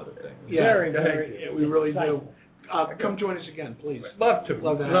we all want to thank you. Yeah, Very, we really do. Come join us again, please. Love to.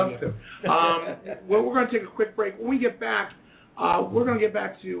 Love to. Well, we're going to take a quick break. When we get back, we're going to get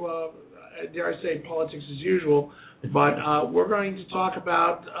back to, dare I say, politics as usual, but we're going to talk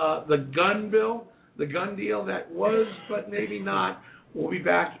about the gun bill, the gun deal that was, but maybe not. We'll be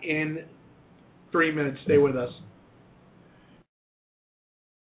back in 3 minutes. Stay with us.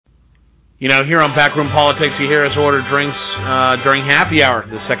 Here on Backroom Politics, you hear us order drinks during happy hour,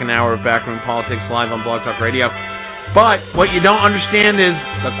 the second hour of Backroom Politics live on Blog Talk Radio. But what you don't understand is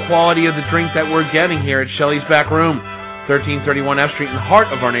the quality of the drink that we're getting here at Shelley's Back Room, 1331 F Street, in the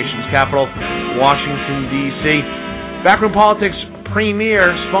heart of our nation's capital, Washington, D.C. Backroom Politics premier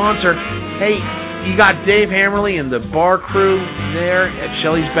sponsor. Hey, you got Dave Hammerly and the bar crew there at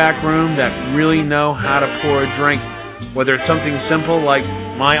Shelley's Back Room that really know how to pour a drink. Whether it's something simple like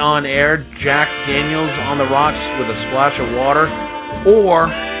my on-air Jack Daniels on the rocks with a splash of water,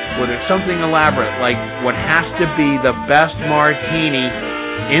 or whether it's something elaborate like what has to be the best martini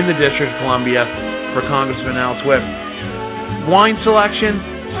in the District of Columbia for Congressman Al Swift. Wine selection,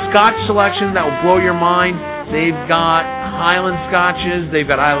 Scotch selection that will blow your mind. They've got Highland Scotches, they've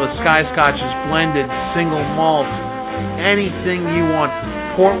got Isle of Skye Scotches, blended, single malt, anything you want.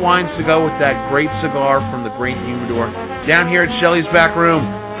 Port wines to go with that great cigar from the Great Humidor. Down here at Shelley's Back Room,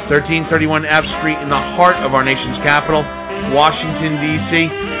 1331 F Street, in the heart of our nation's capital, Washington,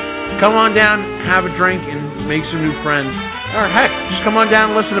 D.C. Come on down, have a drink, and make some new friends. Or heck, just come on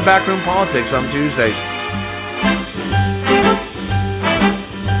down and listen to Backroom Politics on Tuesdays.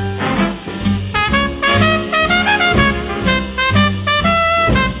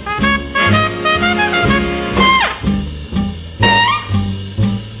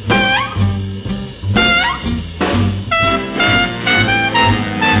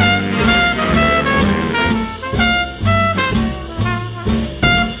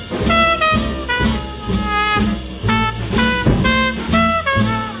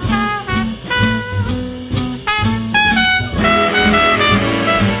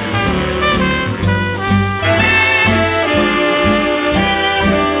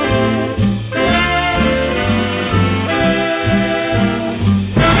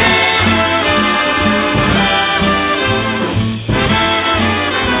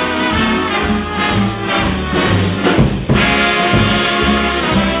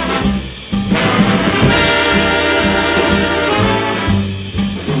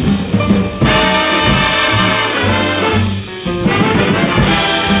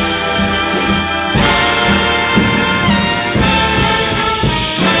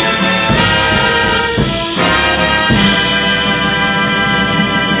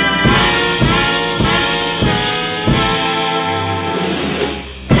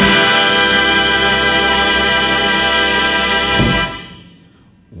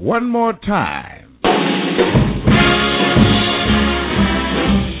 one more time.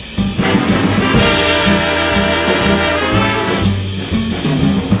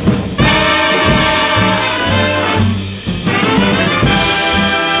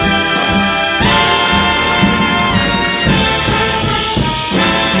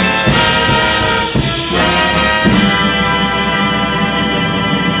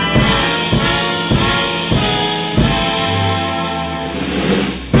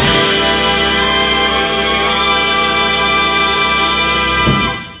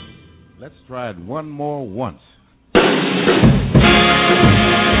 Try it one more once.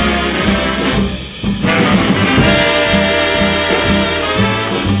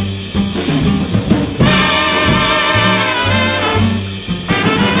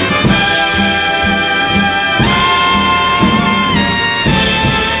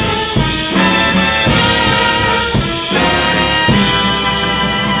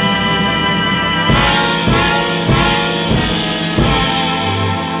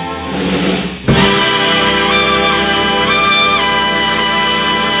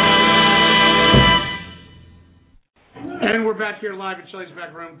 Here live at Shelley's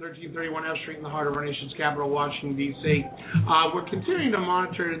Back Room, 1331 F Street in the heart of our nation's capital, Washington, D.C. We're continuing to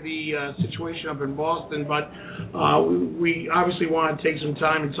monitor the situation up in Boston, but we obviously want to take some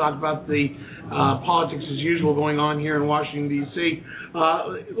time and talk about the politics as usual going on here in Washington, D.C.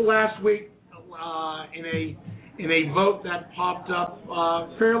 Last week, in a vote that popped up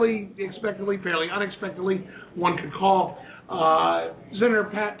fairly unexpectedly, one could call,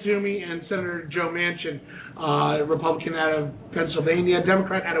 Senator Pat Toomey and Senator Joe Manchin, Republican out of Pennsylvania,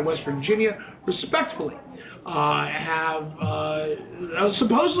 Democrat out of West Virginia, respectively, have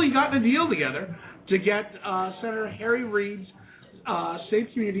supposedly gotten a deal together to get Senator Harry Reid's Safe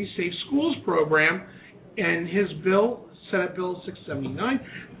Communities, Safe Schools program and his bill, Senate Bill 679,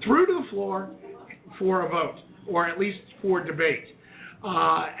 through to the floor for a vote, or at least for debate.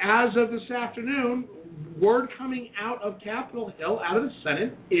 As of this afternoon, word coming out of Capitol Hill, out of the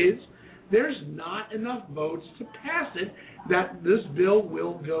Senate, is there's not enough votes to pass it that this bill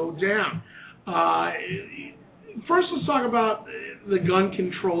will go down. First, let's talk about the gun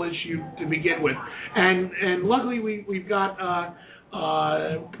control issue to begin with. And luckily, we've got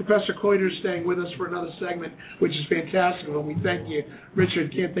Professor Coiter staying with us for another segment, which is fantastic. And we thank you,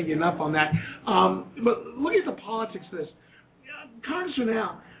 Richard. Can't thank you enough on that. But look at the politics of this. Congressman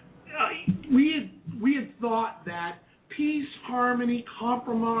Al, we had thought that peace, harmony,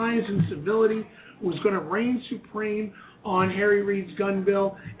 compromise, and civility was going to reign supreme on Harry Reid's gun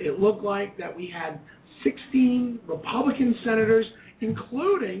bill. It looked like that we had 16 Republican senators,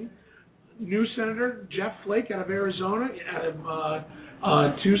 including new Senator Jeff Flake out of Arizona, out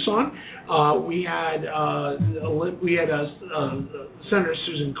of Tucson. We had Senator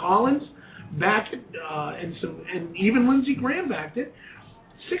Susan Collins backed it, and even Lindsey Graham backed it.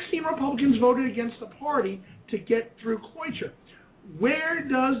 16 Republicans voted against the party to get through cloture. Where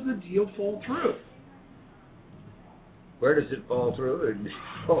does the deal fall through? Where does it fall through? It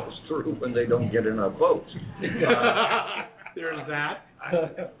falls through when they don't get enough votes. There's that.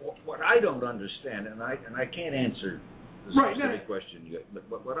 What I don't understand, and I can't answer the specific question yet,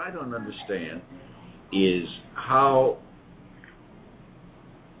 but what I don't understand is how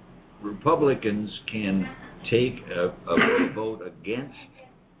Republicans can take a vote against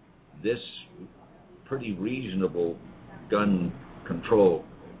this pretty reasonable gun control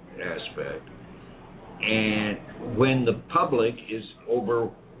aspect, and when the public is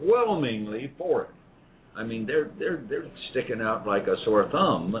overwhelmingly for it. I mean, they're sticking out like a sore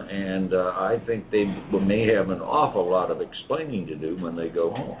thumb, and I think they may have an awful lot of explaining to do when they go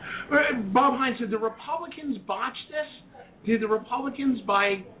home. Bob Hines, did the Republicans botch this? Did the Republicans,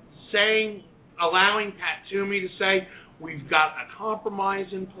 by allowing Pat Toomey to say, we've got a compromise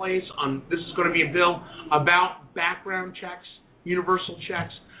in place on this is going to be a bill about background checks, universal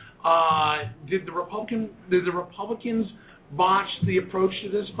checks. Did the Republicans botch the approach to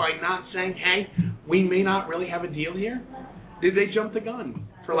this by not saying, hey, we may not really have a deal here? Did they jump the gun,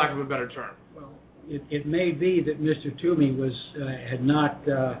 for lack of a better term? Well, it may be that Mr. Toomey had not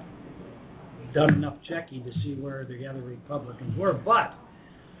done enough checking to see where the other Republicans were, but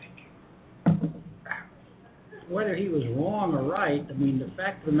whether he was wrong or right, I mean, the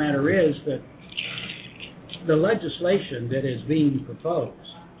fact of the matter is that the legislation that is being proposed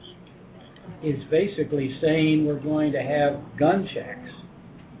is basically saying we're going to have gun checks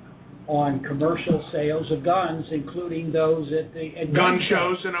on commercial sales of guns, including those at the gun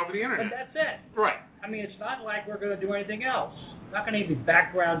shows and over the internet. And that's it. Right. I mean, it's not like we're going to do anything else. not going to be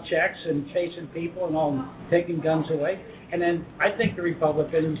background checks and chasing people and all, taking guns away. And then I think the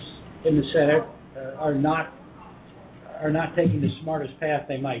Republicans in the Senate are not taking the smartest path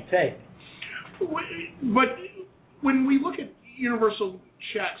they might take. But when we look at universal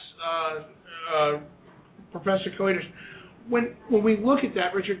checks, Professor Coiters, when we look at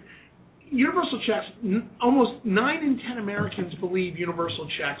that, Richard, universal checks, almost 9 in 10 Americans believe universal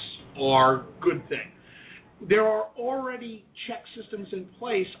checks are a good thing. There are already check systems in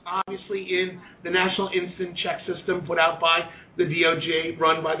place, obviously, in the National Instant Check System put out by the DOJ,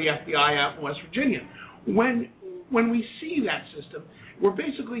 run by the FBI out in West Virginia. When we see that system, we're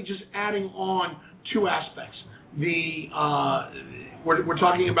basically just adding on 2 aspects. We're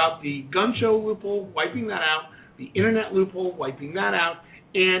talking about the gun show loophole, wiping that out, the internet loophole, wiping that out,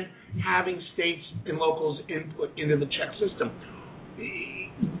 and having states and locals input into the check system.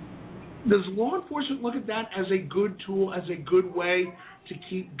 Does law enforcement look at that as a good tool, as a good way to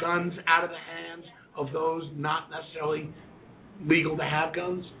keep guns out of the hands of those not necessarily legal to have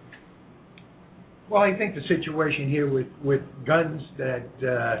guns? Well, I think the situation here with guns that,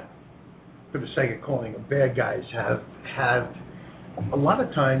 for the sake of calling them bad guys, have a lot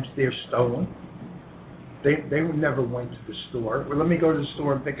of times they're stolen. They never went to the store. Well, let me go to the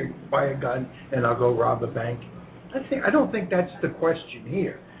store and buy a gun, and I'll go rob a bank. I don't think that's the question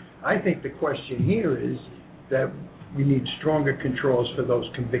here. I think the question here is that we need stronger controls for those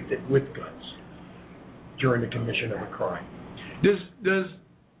convicted with guns during the commission of a crime. Does the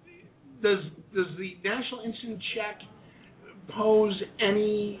National Instant Check pose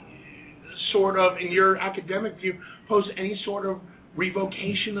any sort of, in your academic view, pose any sort of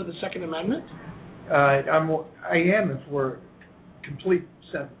revocation of the Second Amendment? I am for complete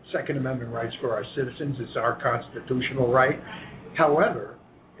Second Amendment rights for our citizens. It's our constitutional right. However,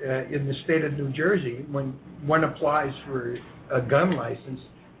 in the state of New Jersey, when one applies for a gun license,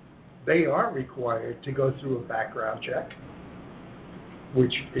 they are required to go through a background check,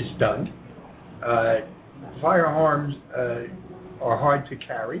 which is done. Firearms are hard to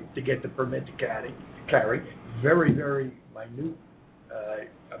carry, to get the permit to carry. Very, very minute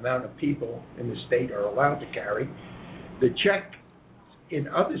amount of people in the state are allowed to carry. The check in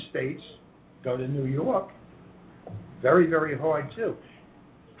other states, go to New York, very, very hard too.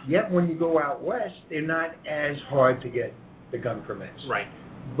 Yet when you go out west, they're not as hard to get the gun permits. Right.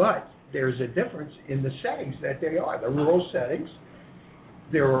 But there's a difference in the settings that they are, the rural settings.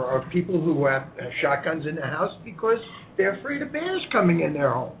 There are people who have shotguns in their house because they're afraid of bears coming in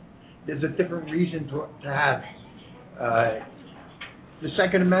their home. There's a different reason to have the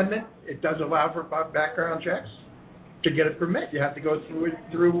Second Amendment. It does allow for background checks. To get a permit, you have to go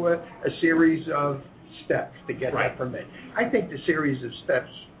through a series of steps to get that permit. I think the series of steps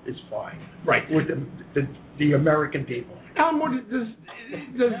is fine. Right. With the American people. Alan Moore, does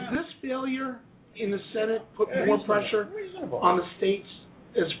this failure in the Senate put more pressure on the states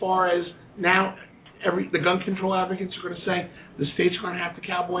as far as now the gun control advocates are going to say the states are going to have to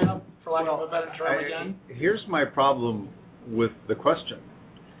cowboy up, for lack of a better term again? Here's my problem with the question.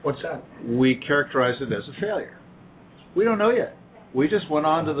 What's that? We characterize it as a failure. We don't know yet. We just went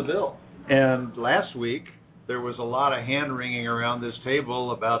on to the bill. And last week, there was a lot of hand-wringing around this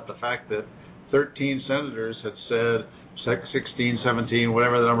table about the fact that 13 senators had said, 16, 17,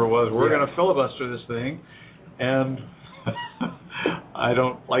 whatever the number was, we're going to filibuster this thing. And I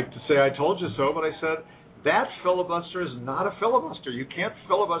don't like to say I told you so, but I said, that filibuster is not a filibuster. You can't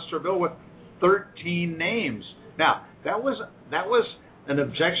filibuster a bill with 13 names. Now, that was an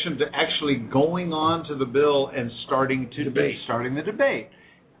objection to actually going on to the bill and starting the debate.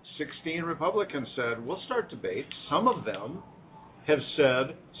 16 Republicans said, we'll start debate. Some of them have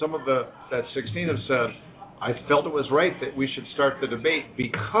said, that 16 have said, I felt it was right that we should start the debate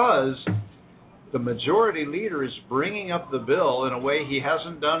because the majority leader is bringing up the bill in a way he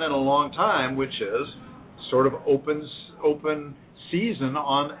hasn't done in a long time, which is sort of open season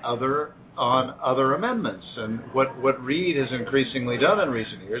on other amendments. And what Reid has increasingly done in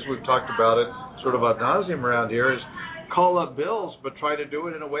recent years, we've talked about it sort of ad nauseum around here, is call up bills but try to do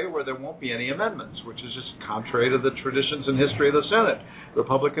it in a way where there won't be any amendments, which is just contrary to the traditions and history of the Senate.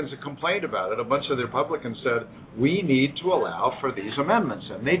 Republicans have complained about it. A bunch of the Republicans said, we need to allow for these amendments,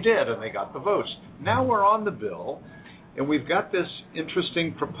 and they did, and they got the votes. Now we're on the bill, and we've got this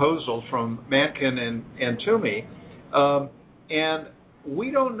interesting proposal from Mankin and Toomey, and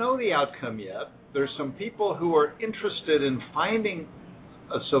we don't know the outcome yet. There's some people who are interested in finding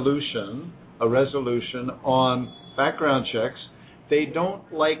a solution, a resolution on background checks. They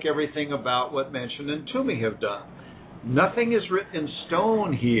don't like everything about what Manchin and Toomey have done. nothing is written in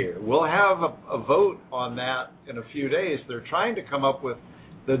stone here. We'll have a vote on that in a few days. They're trying to come up with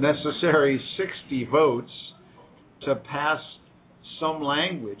the necessary 60 votes to pass some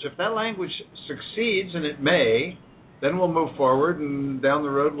language. If that language succeeds, and it may, then we'll move forward, and down the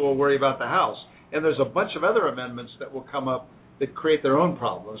road we'll worry about the House. And there's a bunch of other amendments that will come up that create their own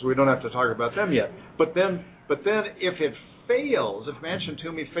problems. We don't have to talk about them yet. But then if it fails, if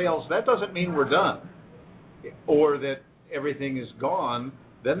Manchin-Toomey fails, that doesn't mean we're done or that everything is gone.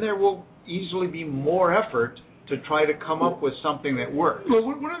 Then there will easily be more effort to try to come up with something that works. Well,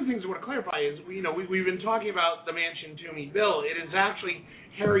 one of the things I want to clarify is, we've been talking about the Manchin-Toomey bill. It is actually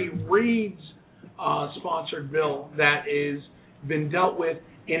Harry Reid's sponsored bill that is been dealt with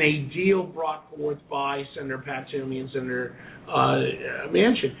in a deal brought forth by Senator Pat Toomey and Senator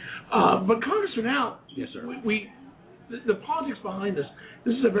Manchin. But Congressman Al, yes, sir. The politics behind this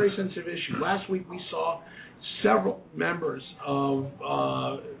is a very sensitive issue. Last week we saw several members of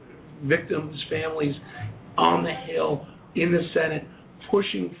victims' families on the Hill in the Senate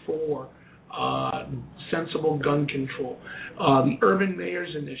pushing for sensible gun control. The Urban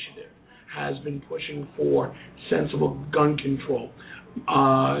Mayors Initiative has been pushing for sensible gun control.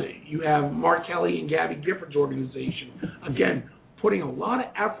 You have Mark Kelly and Gabby Gifford's organization, again, putting a lot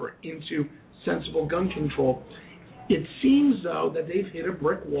of effort into sensible gun control. It seems, though, that they've hit a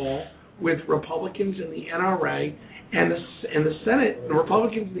brick wall with Republicans in the NRA and the Senate. The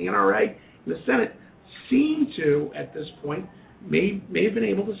Republicans in the NRA and the Senate seem to, at this point, may have been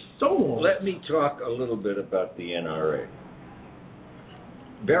able to stonewall. Let me talk a little bit about the NRA.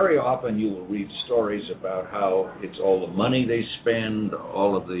 Very often you will read stories about how it's all the money they spend,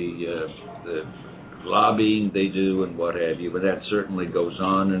 all of the lobbying they do and what have you, but that certainly goes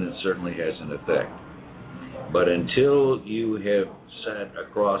on and it certainly has an effect. But until you have sat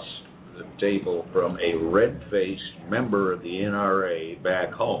across the table from a red-faced member of the NRA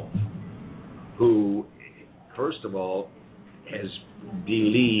back home who, first of all,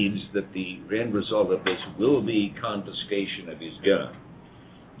 believes that the end result of this will be confiscation of his gun,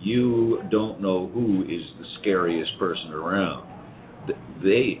 you don't know who is the scariest person around.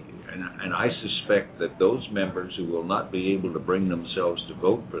 And I suspect that those members who will not be able to bring themselves to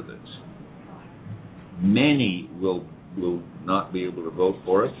vote for this, many will not be able to vote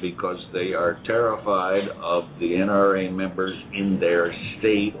for it because they are terrified of the NRA members in their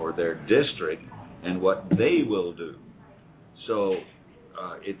state or their district and what they will do. So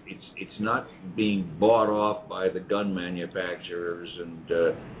it's not being bought off by the gun manufacturers and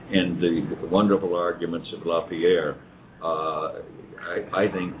the wonderful arguments of LaPierre. I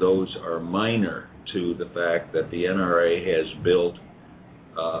think those are minor to the fact that the NRA has built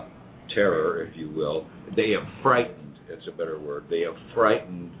terror, if you will. They have frightened, that's a better word, they have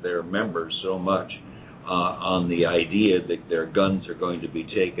frightened their members so much on the idea that their guns are going to be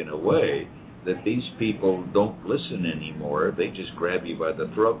taken away that these people don't listen anymore. They just grab you by the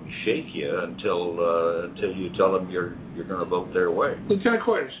throat and shake you until you tell them you're going to vote their way. Lieutenant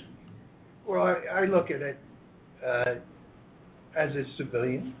Cordes. Well, I look at it as a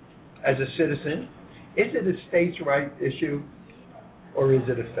civilian, as a citizen. Is it a states' right issue or is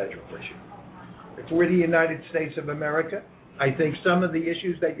it a federal issue? If we're the United States of America, I think some of the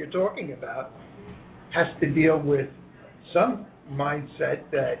issues that you're talking about has to deal with some mindset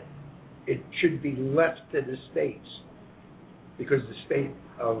that it should be left to the states because the state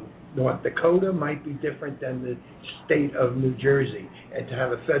of North Dakota might be different than the state of New Jersey, and to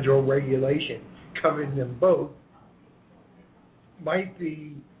have a federal regulation covering them both might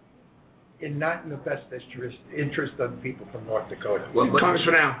be not in the best interest of the people from North Dakota. Well, but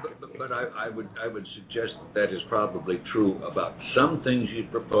I would suggest that is probably true about some things you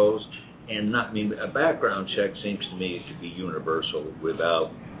propose, and not. I mean, a background check seems to me to be universal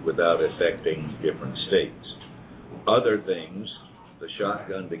without affecting different states. Other things, the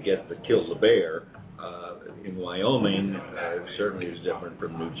shotgun to kill the bear in Wyoming certainly is different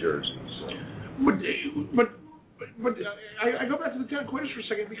from New Jersey. So. But I go back to Lieutenant Cordes for a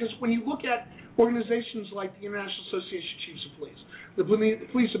second, because when you look at organizations like the International Association of Chiefs of Police, the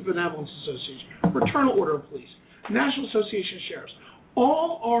Police of Benevolence Association, Fraternal Order of Police, National Association of Sheriffs,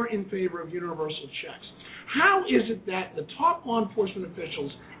 all are in favor of universal checks. How is it that the top law enforcement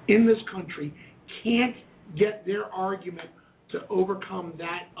officials in this country can't get their argument to overcome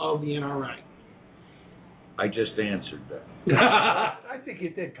that of the NRA? I just answered that. I think you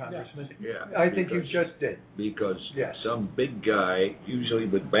did, Congressman. Yeah. I think you just did. Because some big guy, usually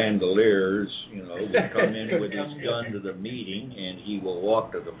with bandoliers, will come in with his gun to the meeting, and he will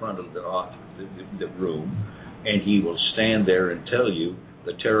walk to the front of the room, and he will stand there and tell you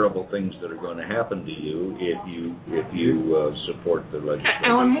the terrible things that are going to happen to you if you support the legislation.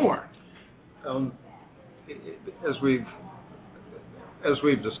 Alan Moore. As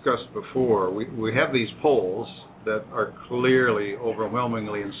we've discussed before, we have these polls that are clearly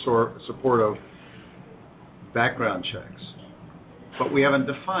overwhelmingly in support of background checks, but we haven't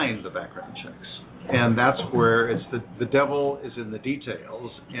defined the background checks, and that's where it's the devil is in the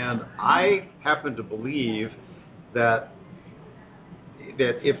details. And I happen to believe that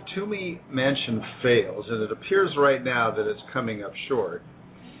if Toomey Manchin fails, and it appears right now that it's coming up short,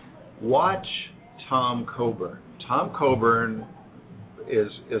 watch Tom Coburn. Tom Coburn is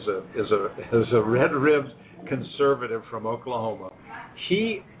a red-ribbed conservative from Oklahoma.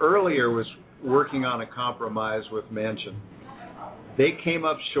 He earlier was working on a compromise with Manchin. They came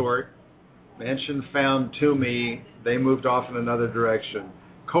up short. Manchin found Toomey. They moved off in another direction.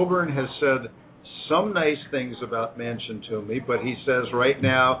 Coburn has said some nice things about Manchin to me, but he says right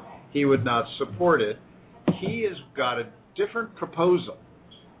now he would not support it. He has got a different proposal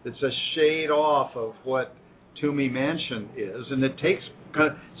that's a shade off of what Toomey Manchin is, and it takes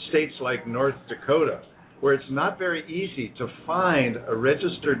states like North Dakota, where it's not very easy to find a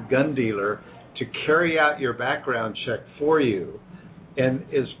registered gun dealer to carry out your background check for you, and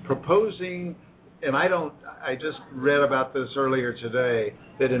is proposing, and I just read about this earlier today,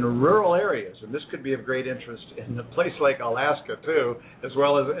 that in rural areas, and this could be of great interest in a place like Alaska too, as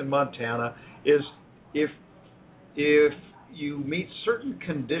well as in Montana, is if you meet certain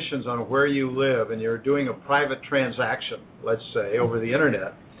conditions on where you live and you're doing a private transaction, let's say, over the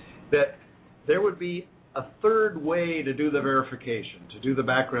internet, that there would be a third way to do the verification, to do the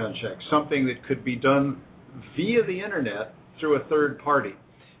background check, something that could be done via the internet through a third party,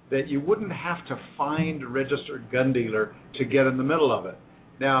 that you wouldn't have to find a registered gun dealer to get in the middle of it.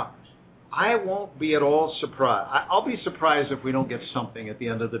 Now, I won't be at all surprised. I'll be surprised if we don't get something at the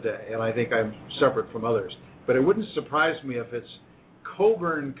end of the day, and I think I'm separate from others. But it wouldn't surprise me if it's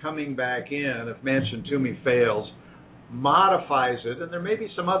Coburn coming back in, if Manchin Toomey fails, modifies it, and there may be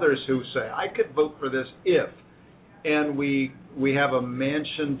some others who say, I could vote for this if, and we have a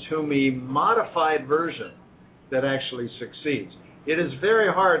Manchin Toomey modified version that actually succeeds. It is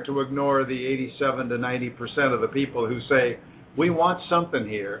very hard to ignore the 87 to 90% of the people who say, we want something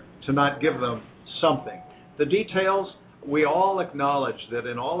here, to not give them something. The details, we all acknowledge that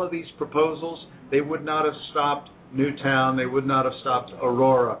in all of these proposals, they would not have stopped Newtown, they would not have stopped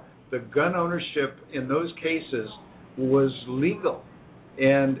Aurora. The gun ownership in those cases was legal,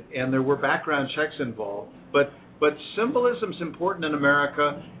 and there were background checks involved. But symbolism is important in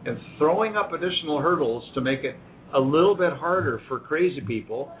America, and throwing up additional hurdles to make it a little bit harder for crazy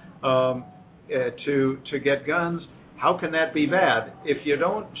people to get guns, how can that be bad if you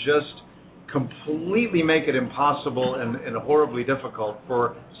don't just completely make it impossible and horribly difficult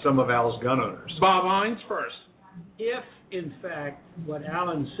for some of Al's gun owners? Bob Hines first. If, in fact, what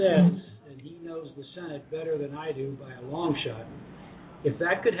Alan says, and he knows the Senate better than I do by a long shot, if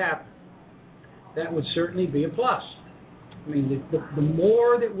that could happen, that would certainly be a plus. I mean, the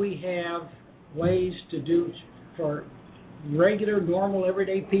more that we have ways to do for regular, normal,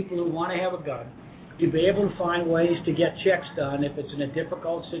 everyday people who want to have a gun, you'd be able to find ways to get checks done if it's in a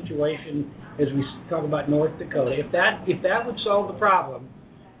difficult situation, as we talk about North Dakota. If that would solve the problem,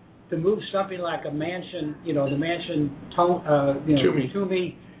 to move something like a Manchin, the Manchin,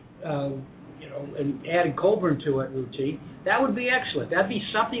 Toomey, and adding Coburn to it, Ruchi, that would be excellent. That'd be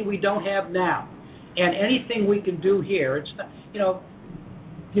something we don't have now. And anything we can do here, it's not,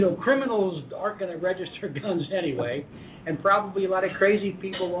 criminals aren't going to register guns anyway, and probably a lot of crazy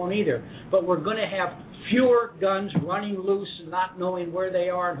people won't either. But we're going to have fewer guns running loose and not knowing where they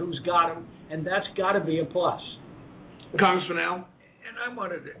are and who's got them, and that's got to be a plus. Congressman Al? And I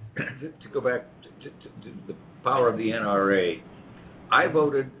wanted to go back to the power of the NRA. I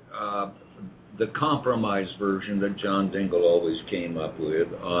voted the compromise version that John Dingell always came up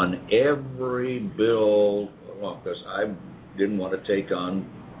with on every bill, because I didn't want to take on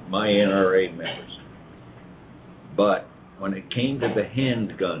my NRA members. But when it came to the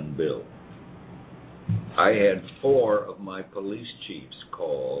handgun bill, I had 4 of my police chiefs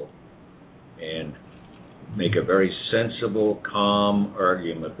call and make a very sensible, calm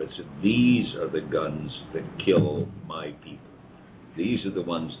argument that said, these are the guns that kill my people. These are the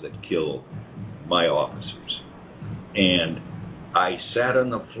ones that kill my officers. And I sat on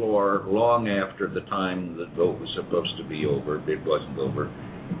the floor long after the time the vote was supposed to be over, it wasn't over,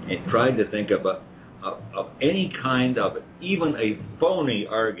 and tried to think of any kind of, even a phony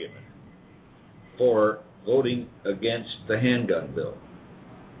argument for voting against the handgun bill.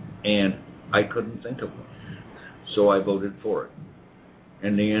 And I couldn't think of one. So I voted for it.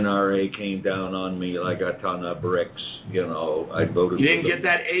 and the NRA came down on me like a ton of bricks, I voted. You didn't get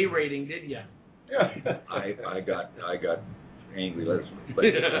that A rating, did you? I got angry. But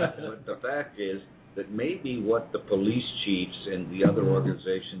the fact is that maybe what the police chiefs and the other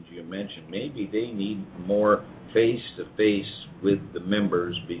organizations you mentioned, maybe they need more face-to-face with the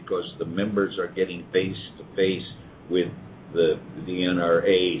members, because the members are getting face-to-face with the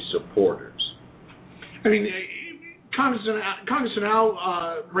NRA supporters. I mean, Congressman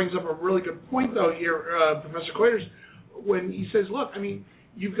Al brings up a really good point, though, here, Professor Coiters, when he says, look, I mean,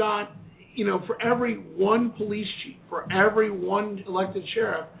 you've got, for every one police chief, for every one elected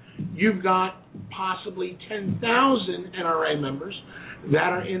sheriff, you've got possibly 10,000 NRA members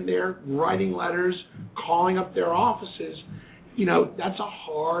that are in there writing letters, calling up their offices. That's a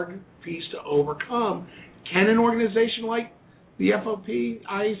hard piece to overcome. Can an organization like the FOP,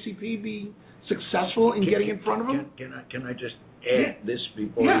 IACP be successful in getting in front of them? Can I just add this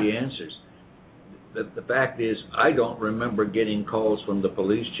before he answers? The fact is, I don't remember getting calls from the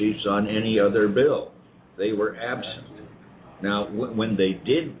police chiefs on any other bill. They were absent. Now, when they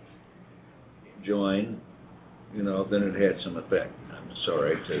did join, then it had some effect. I'm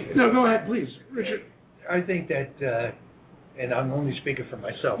sorry to... No, go ahead, please, Richard. I think that, and I'm only speaking for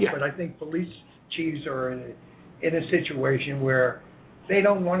myself, but I think police chiefs are in a situation where they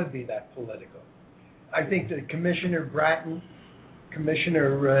don't want to be that political. I think that Commissioner Bratton,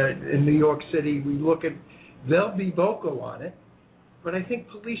 Commissioner in New York City, they'll be vocal on it, but I think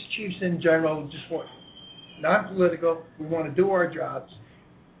police chiefs in general just want non-political. We want to do our jobs,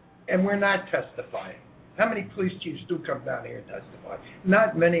 and we're not testifying. How many police chiefs do come down here and testify?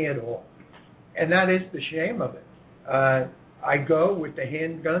 Not many at all, and that is the shame of it. I go with the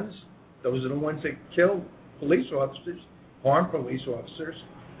handguns. Those are the ones that kill police officers, harm police officers.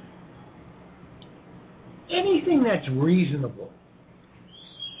 Anything that's reasonable.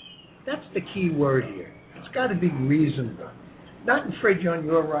 That's the key word here. It's got to be reasonable. Not infringe on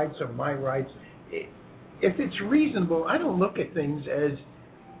your rights or my rights. If it's reasonable, I don't look at things as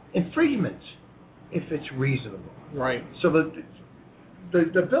infringements if it's reasonable. Right. So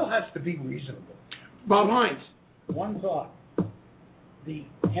the bill has to be reasonable. Bob Hines. One thought. The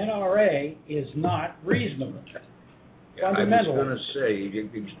NRA is not reasonable. Fundamentally. I was going to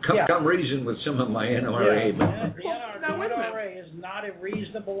say, come reason with some of my NRA. The NRA is not a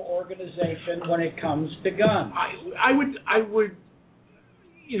reasonable organization when it comes to guns. I would,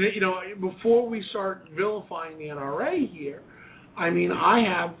 before we start vilifying the NRA here, I mean, I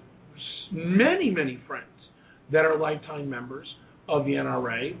have many, many friends that are lifetime members of the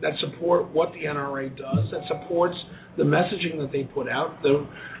NRA that support what the NRA does, that supports the messaging that they put out, the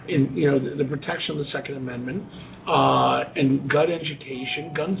protection of the Second Amendment, and gun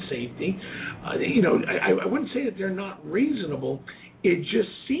education, gun safety. I wouldn't say that they're not reasonable. It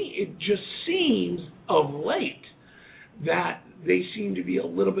just seems of late that they seem to be a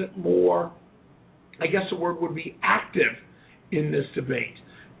little bit more, I guess the word would be active in this debate.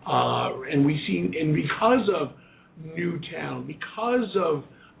 And because of Newtown, because of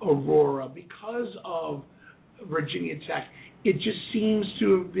Aurora, because of Virginia Tech, it just seems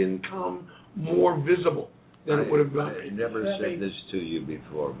to have become more visible than it would have been. I never said this to you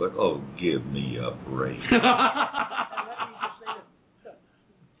before, but give me a break. Let me just say that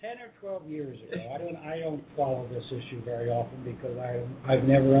 10 or 12 years ago, I don't follow this issue very often because I've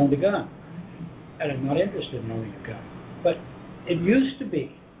never owned a gun, and I'm not interested in owning a gun. But it used to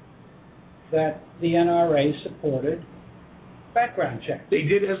be that the NRA supported background checks. They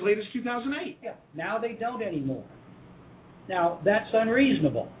did as late as 2008. Yeah. Now they don't anymore. Now, that's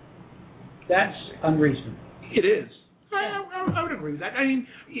unreasonable. That's unreasonable. It is. I would agree with that. I mean,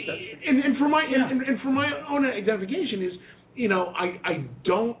 and for my own identification is,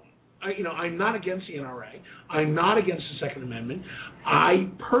 I'm not against the NRA. I'm not against the Second Amendment. I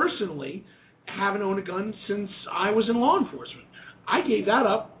personally haven't owned a gun since I was in law enforcement. I gave that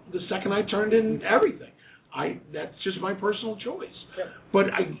up the second I turned in everything. That's just my personal choice. Yep. But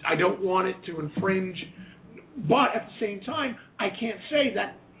I don't want it to infringe. But at the same time, I can't say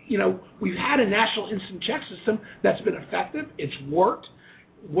that, we've had a national instant check system that's been effective. It's worked.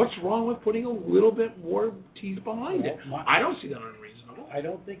 What's wrong with putting a little bit more teeth behind it? I don't see that unreasonable. I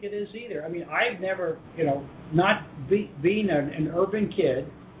don't think it is either. I mean, I've never, not being an urban kid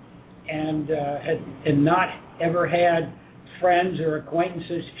and not ever had friends or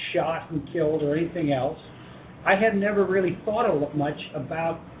acquaintances shot and killed or anything else, I have never really thought much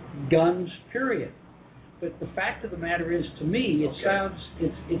about guns, period. But the fact of the matter is, to me,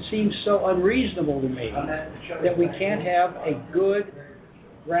 it seems so unreasonable to me that we can't have a good,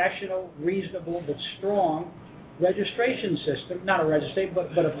 rational, reasonable, but strong registration system, not a registration,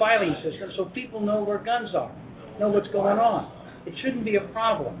 but a filing system, so people know where guns are, know what's going on. It shouldn't be a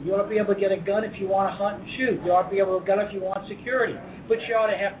problem. You ought to be able to get a gun if you want to hunt and shoot. You ought to be able to get a gun if you want security, but you ought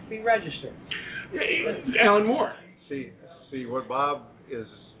to have to be registered. Alan Moore. See what Bob is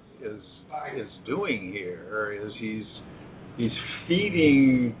doing here is he's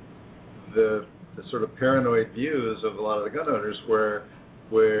feeding the sort of paranoid views of a lot of the gun owners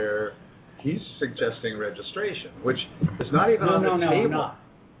where he's suggesting registration, which is not even on the table. Not.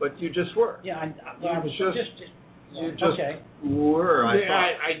 But you just were. Yeah, you just were.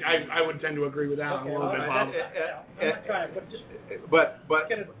 I would tend to agree with Alan a little bit, Bob. I'm not trying to,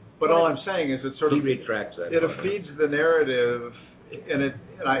 but all I'm saying is it sort of he retracts that. It feeds the narrative, and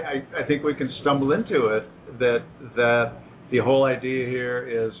I think we can stumble into it that the whole idea here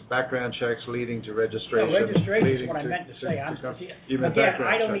is background checks leading to registration. No, registration is what I meant to say. I don't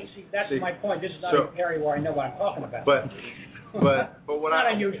see. That's my point. This is not an area where I know what I'm talking about. But what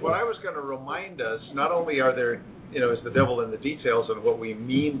I unusual. What I was going to remind us, not only are there, is the devil in the details on what we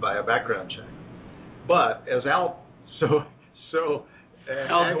mean by a background check, but as Al so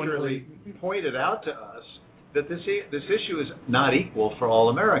accurately pointed out to us, that this issue is not equal for all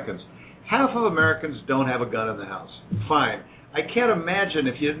Americans. Half of Americans don't have a gun in the house. Fine. I can't imagine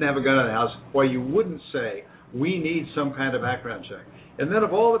if you didn't have a gun in the house why you wouldn't say we need some kind of background check. And then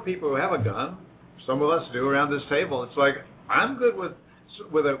of all the people who have a gun, some of us do around this table, it's like I'm good with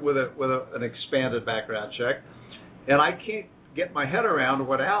an expanded background check, and I can't get my head around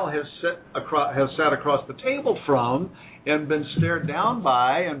what Al has sat across the table from and been stared down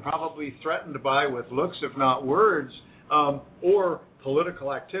by and probably threatened by with looks, if not words, or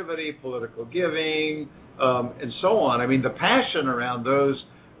political activity, political giving, and so on. I mean, the passion around those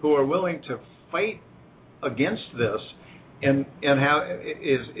who are willing to fight against this, and how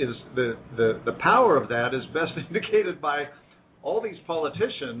is the power of that is best indicated by all these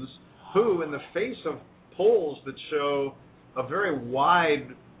politicians who, in the face of polls that show a very wide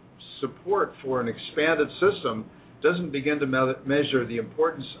support for an expanded system, doesn't begin to measure the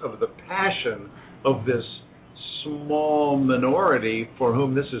importance of the passion of this small minority for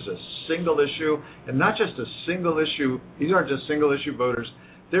whom this is a single issue, and not just a single issue. These aren't just single issue voters.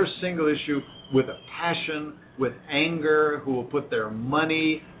 They're single issue with a passion, with anger, who will put their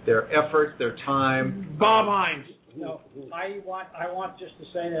money, their effort, their time. Bob Hines. No, I want just to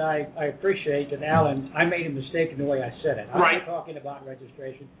say that I appreciate that Alan, I made a mistake in the way I said it. I'm not talking about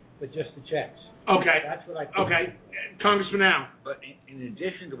registration, but just the checks. Okay. That's what I think. Okay. Congressman Al. But in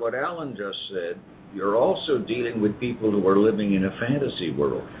addition to what Alan just said, you're also dealing with people who are living in a fantasy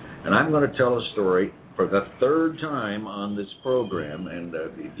world. And I'm going to tell a story for the third time on this program, and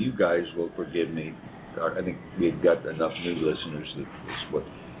if you guys will forgive me, I think we've got enough new listeners that this what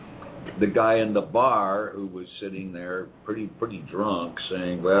the guy in the bar who was sitting there pretty drunk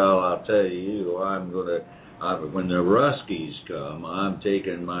saying, well, I'll tell you, I'm going to, when the Ruskies come, I'm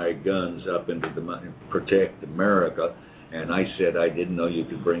taking my guns up into the protect America. And I said I didn't know you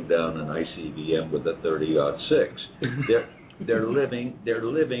could bring down an ICBM with a 30-06. They're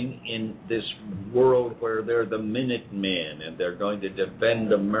living in this world where they're the Minutemen and they're going to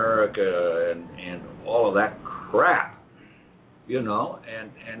defend America and all of that crap,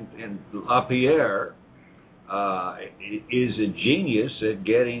 And LaPierre is a genius at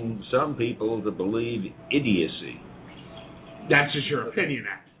getting some people to believe idiocy. That's just your opinion,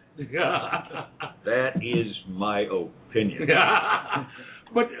 That is my opinion.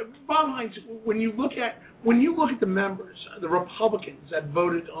 But Bob Hines, when you look at the members, the Republicans that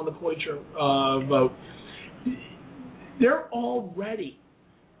voted on the cloture vote, they're already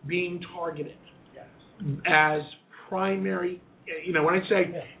being targeted as primary. When I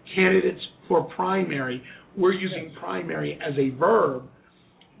say candidates for primary, we're using primary as a verb.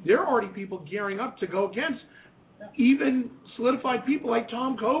 There are already people gearing up to go against even solidified people like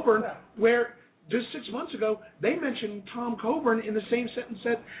Tom Coburn, where just 6 months ago they mentioned Tom Coburn in the same sentence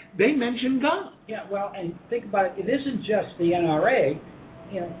that they mentioned guns. Yeah, well, and think about it. It isn't just the NRA.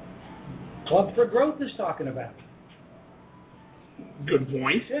 Club for Growth is talking about it. Good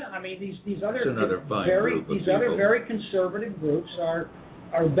point. Yeah, I mean these other other very conservative groups are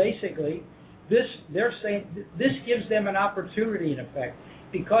basically this. They're saying this gives them an opportunity, in effect,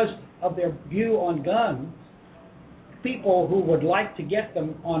 because of their view on guns. People who would like to get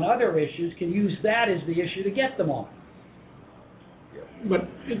them on other issues can use that as the issue to get them on. But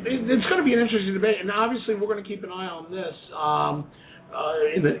it's going to be an interesting debate, and obviously we're going to keep an eye on this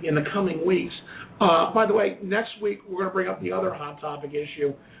in the coming weeks. By the way, next week we're going to bring up the other hot topic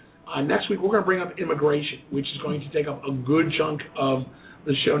issue. Next week we're going to bring up immigration, which is going to take up a good chunk of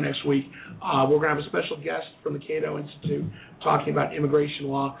the show next week. We're going to have a special guest from the Cato Institute talking about immigration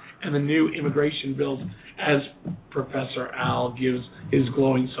law and the new immigration bills as Professor Al gives his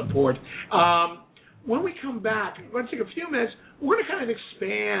glowing support. When we come back, we're going to take a few minutes. We're going to kind of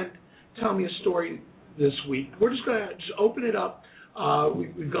expand Tell Me a Story this week. We're just going to open it up.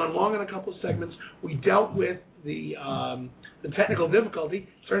 We've gone long on a couple of segments. We dealt with the technical difficulty.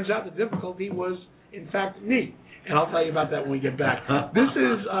 Turns out the difficulty was, in fact, me. And I'll tell you about that when we get back. This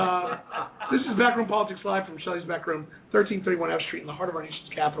is Backroom Politics Live from Shelley's Backroom, 1331 F Street in the heart of our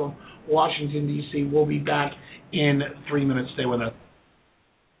nation's capital, Washington, D.C. We'll be back in 3 minutes. Stay with us.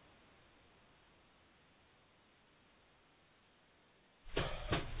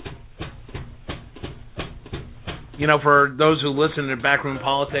 You know, for those who listen to Backroom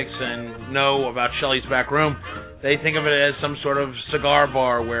Politics and know about Shelley's Backroom, they think of it as some sort of cigar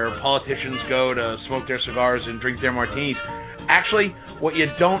bar where politicians go to smoke their cigars and drink their martinis. Actually, what you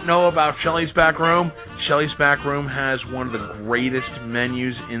don't know about Shelley's Backroom has one of the greatest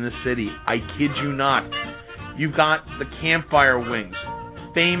menus in the city. I kid you not. You've got the campfire wings,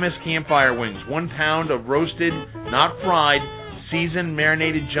 famous campfire wings, 1 pound of roasted, not fried, seasoned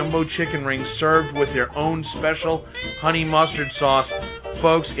marinated jumbo chicken rings served with their own special honey mustard sauce.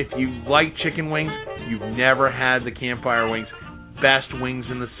 Folks, if you like chicken wings, you've never had the campfire wings. Best wings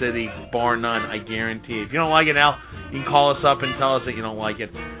in the city, bar none, I guarantee. If you don't like it, Al, you can call us up and tell us that you don't like it.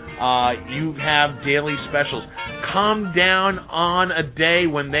 You have daily specials. Come down on a day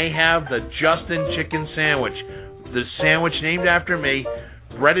when they have the Justin Chicken Sandwich. The sandwich named after me,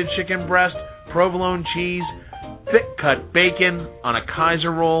 breaded chicken breast, provolone cheese, thick-cut bacon on a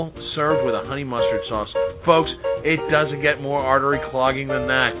Kaiser roll served with a honey mustard sauce. Folks, it doesn't get more artery clogging than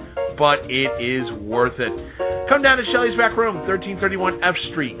that, but it is worth it. Come down to Shelley's Backroom, 1331 F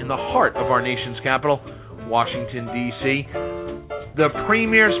Street, in the heart of our nation's capital, Washington, D.C., the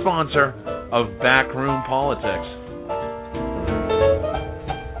premier sponsor of Backroom Politics.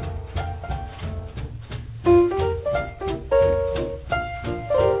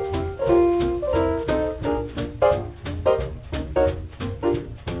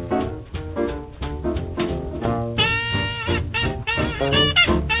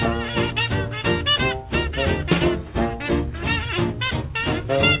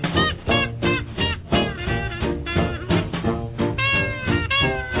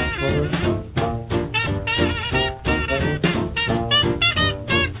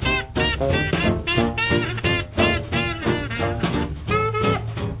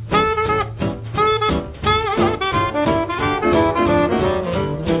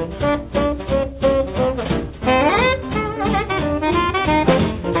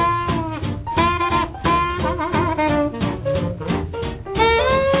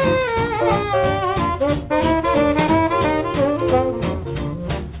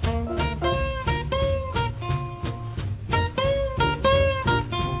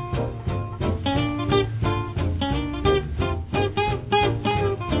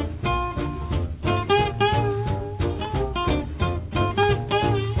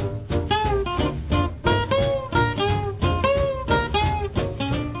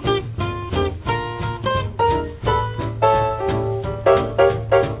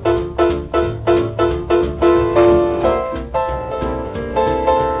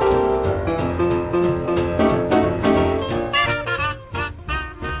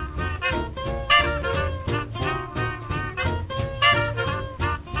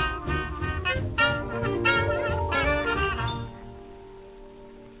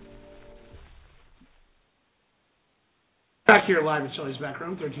 Back here live at Shelley's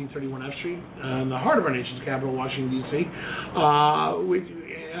Backroom, 1331 F Street, in the heart of our nation's capital, Washington, D.C.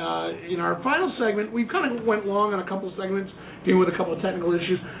 In our final segment, we kind of went long on a couple of segments, dealing with a couple of technical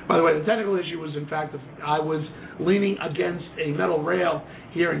issues. By the way, the technical issue was, in fact, I was leaning against a metal rail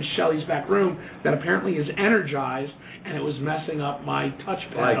here in Shelley's Backroom that apparently is energized, and it was messing up my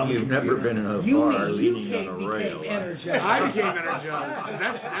touchpad. Like you've never been in a bar leaning on a rail. I became energized.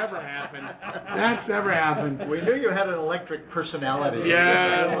 That's never happened. That's never happened. We knew you had an electric personality.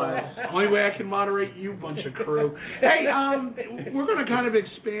 Yeah. Only way I can moderate you, bunch of crew. Hey, we're going to kind of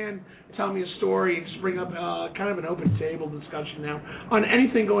expand Tell Me a Story and just bring up kind of an open table discussion now on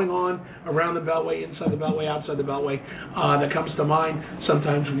anything going on around the Beltway, inside the Beltway, outside the Beltway that comes to mind.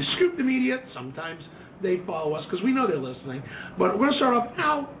 Sometimes we scoop the media. Sometimes they follow us because we know they're listening. But we're going to start off.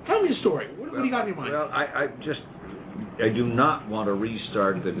 Al, tell me a story. What do you got in your mind? Well, I do not want to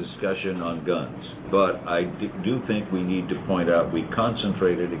restart the discussion on guns, but I do think we need to point out we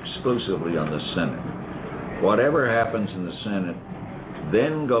concentrated exclusively on the Senate. Whatever happens in the Senate,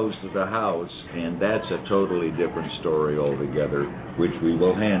 then goes to the House, and that's a totally different story altogether, which we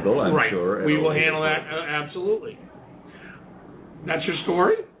will handle, I'm right. sure. We will handle that, absolutely. That's your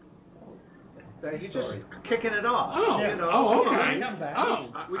story? He's just kicking it off. Oh, you know, okay.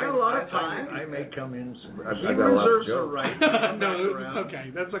 We got a lot of time. I may come in. He reserves the right. No,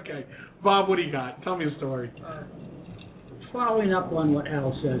 that's okay. Bob, what do you got? Tell me a story. Following up on what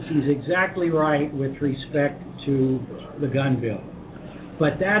Al says, he's exactly right with respect to the gun bill.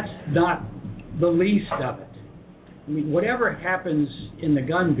 But that's not the least of it. I mean, whatever happens in the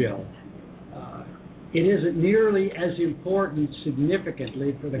gun bill, it isn't nearly as important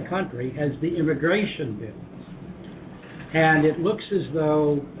significantly for the country as the immigration bill. And it looks as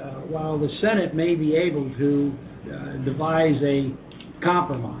though, while the Senate may be able to devise a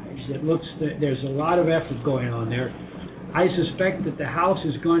compromise, it looks that there's a lot of effort going on there. I suspect that the House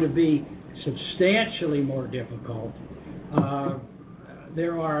is going to be substantially more difficult.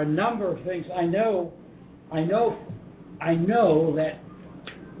 There are a number of things. I know that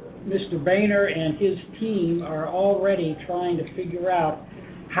Mr. Boehner and his team are already trying to figure out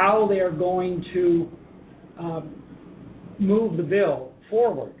how they're going to move the bill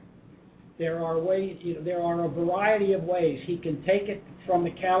forward. There are ways. There are a variety of ways. He can take it from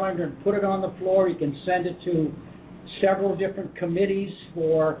the calendar and put it on the floor. He can send it to several different committees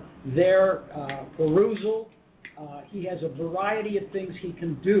for their perusal. He has a variety of things he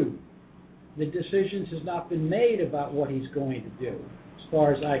can do. The decisions has not been made about what he's going to do, as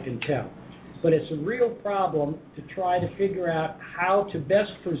far as I can tell. But it's a real problem to try to figure out how to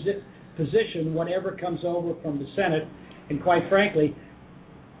best position whatever comes over from the Senate. And quite frankly,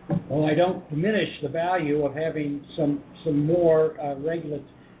 while I don't diminish the value of having some more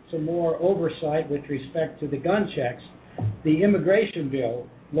oversight with respect to the gun checks, the immigration bill,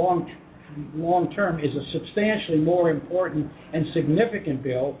 long term, is a substantially more important and significant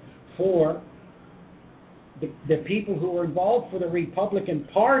bill for the people who are involved for the Republican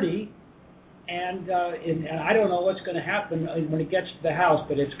Party. And I don't know what's going to happen when it gets to the House,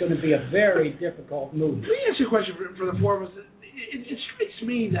 but it's going to be a very difficult move. Let me ask you a question for the four of us. It strikes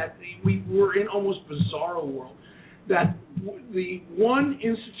me that we're in almost bizarro world. That the one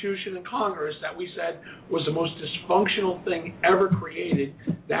institution in Congress that we said was the most dysfunctional thing ever created,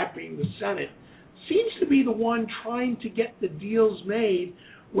 that being the Senate, seems to be the one trying to get the deals made,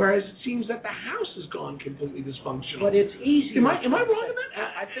 whereas it seems that the House has gone completely dysfunctional. But it's easier. Am I wrong in that?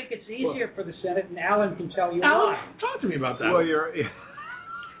 I think it's easier for the Senate, and Alan can tell you Alan, why. talk to me about that. Well,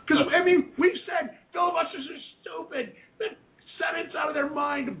 because we've said filibusters are stupid. The Senate's out of their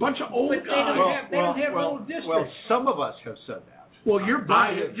mind. A bunch of old guys. They don't have little districts. Well, some of us have said that. Well, you're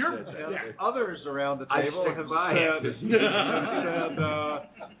biased. Others around the table have said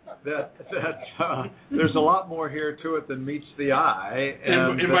that there's a lot more here to it than meets the eye.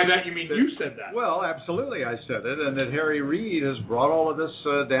 And by that you mean you said that. Well, absolutely, I said it, and that Harry Reid has brought all of this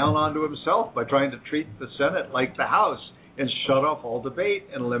down onto himself by trying to treat the Senate like the House and shut off all debate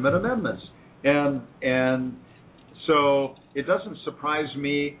and limit amendments. And so it doesn't surprise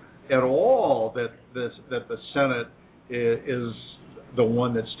me at all that the Senate is the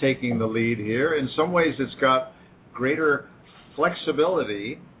one that's taking the lead here. In some ways, it's got greater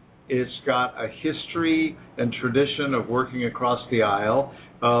flexibility. It's got a history and tradition of working across the aisle,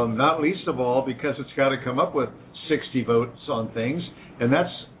 not least of all because it's got to come up with 60 votes on things, and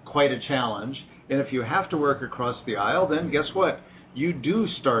that's quite a challenge. And if you have to work across the aisle, then guess what? You do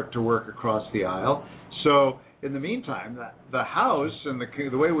start to work across the aisle. So in the meantime, the House and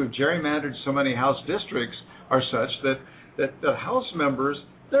the way we've gerrymandered so many House districts are such that the House members,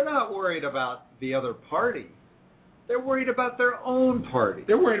 they're not worried about the other party. They're worried about their own party.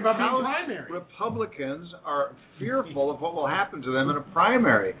 They're worried about being primary. Republicans are fearful of what will happen to them in a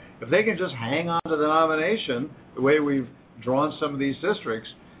primary. If they can just hang on to the nomination, the way we've drawn some of these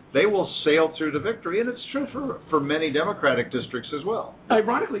districts, they will sail through to victory, and it's true for many Democratic districts as well.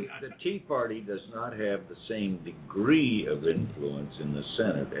 Ironically, the Tea Party does not have the same degree of influence in the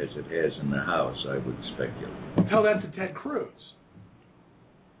Senate as it has in the House, I would speculate. Tell that to Ted Cruz.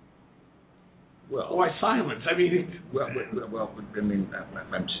 Well, why silence? I mean, I mean,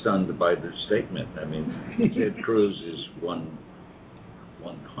 I'm stunned by the statement. I mean, Ted Cruz is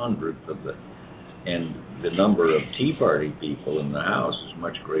 1/100th of the. And the number of Tea Party people in the House is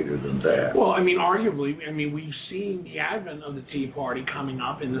much greater than that. Well, I mean, arguably, we've seen the advent of the Tea Party coming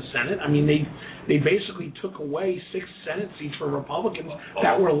up in the Senate. I mean, they basically took away 6 Senate seats for Republicans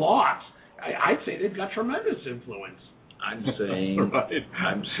that were lost. I'd say they've got tremendous influence. I'm saying, right.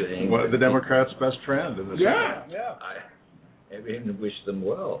 I'm saying the Democrats' best friend in the Senate. Yeah. and wish them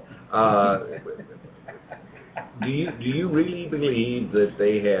well. Do you really believe that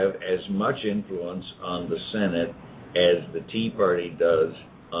they have as much influence on the Senate as the Tea Party does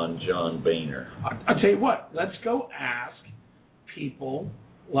on John Boehner? I'll tell you what. Let's go ask people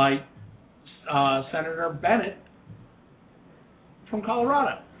like Senator Bennett from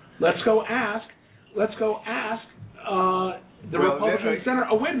Colorado. Let's go ask the Republican senator.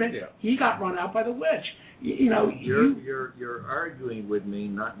 Oh, wait a minute. Yeah. He got run out by the witch. You're arguing with me,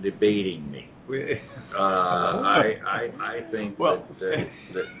 not debating me. I think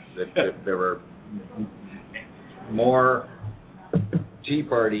that there are more Tea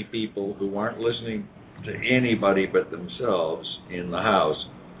Party people who aren't listening to anybody but themselves in the House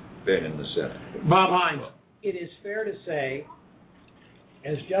than in the Senate. Bob Hines. It is fair to say,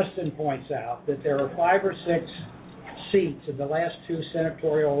 as Justin points out, that there are 5 or 6 seats in the last 2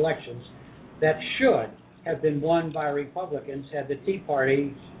 senatorial elections that should have been won by Republicans had the Tea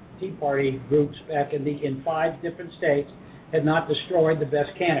Party groups back in 5 different states had not destroyed the best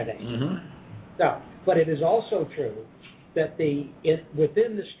candidate. Mm-hmm. So, but it is also true that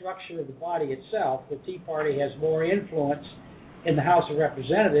within the structure of the body itself, the Tea Party has more influence in the House of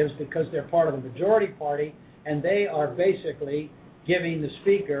Representatives because they're part of the majority party, and they are basically giving the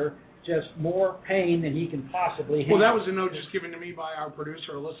Speaker just more pain than he can possibly handle. Well, that was a note just given to me by our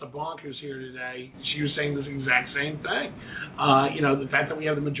producer, Alyssa Blanc, who's here today. She was saying this exact same thing. The fact that we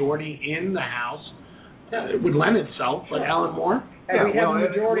have the majority in the House would lend itself, but Alan Moore? We have a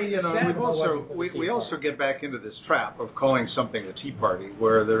majority in the Senate. We also get back into this trap of calling something the Tea Party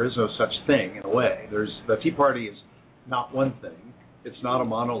where there is no such thing in a way. The Tea Party is not one thing. It's not a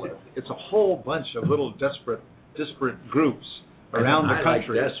monolith. It's a whole bunch of little disparate groups around the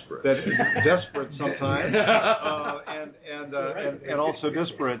country that desperate sometimes, and also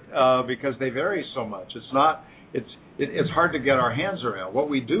disparate because they vary so much. It's hard to get our hands around. What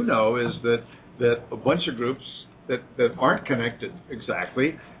we do know is that a bunch of groups that aren't connected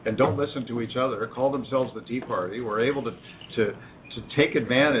exactly and don't listen to each other call themselves the Tea Party. Were able to take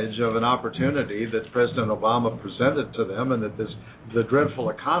advantage of an opportunity that President Obama presented to them, and that the dreadful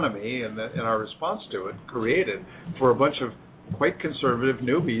economy and our response to it created for a bunch of quite conservative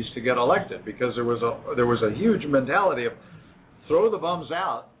newbies to get elected, because there was a huge mentality of throw the bums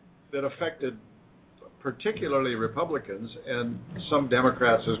out that affected particularly Republicans and some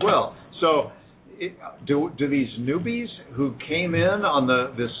Democrats as well. So do these newbies who came in on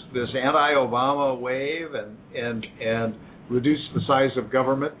this anti-Obama wave and reduce the size of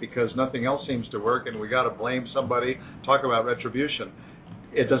government because nothing else seems to work and we got to blame somebody, talk about retribution?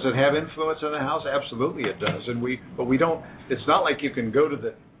 Does it have influence in the House? Absolutely it does. But we don't. It's not like you can go to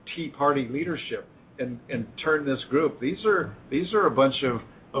the Tea Party leadership and turn this group. These are a bunch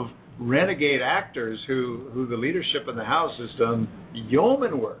of renegade actors who the leadership in the House has done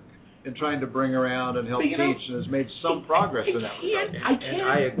yeoman work in trying to bring around and help teach, and has made some progress in that regard. And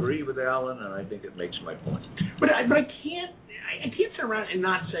I agree with Alan, and I think it makes my point. But I can't sit around and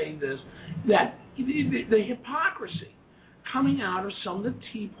not say this, that the hypocrisy coming out of some of the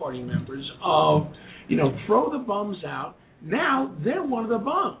Tea Party members of, throw the bums out. Now they're one of the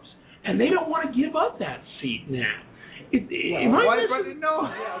bums, and they don't want to give up that seat now. Nobody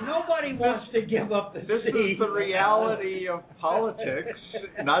wants to give up the seat. This is the reality of politics,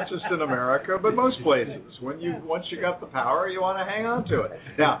 not just in America, but most places. Once you got the power, you want to hang on to it.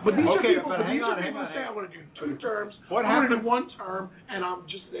 Now, but these are people hang who say, I want to do 2 terms, I want to do 1 term, and I'm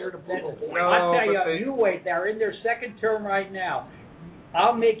just there to prove a point. I tell you, you wait. They're in their 2nd term right now.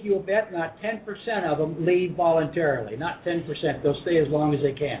 I'll make you a bet not 10% of them leave voluntarily. Not 10%. They'll stay as long as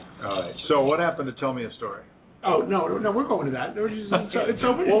they can. All right. So what happened to Tell Me a Story? Oh, no, we're going to that. It's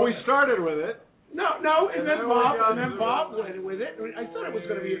open. Well, we started with it. No, and then Bob went with it. I thought it was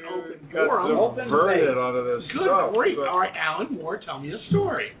going to be an open forum. Open debate. Onto this Good grief. All right, Alan Moore, tell me a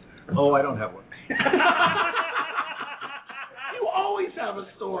story. Oh, I don't have one. You always have a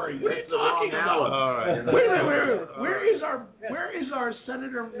story. What are you talking about? All right. Wait a minute. Where is our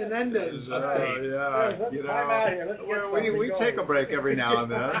Senator Menendez update? We take a break every now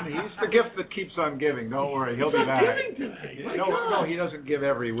and then. He's the gift that keeps on giving. Don't worry, he'll be back. Giving today. No, he doesn't give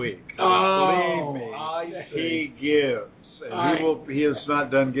every week. Oh, believe me, he gives. And he is not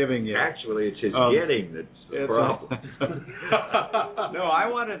done giving yet. Actually, it's his getting that's the problem. No, I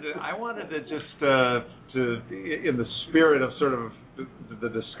wanted to just to in the spirit of sort of the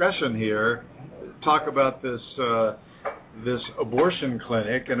discussion here, talk about this abortion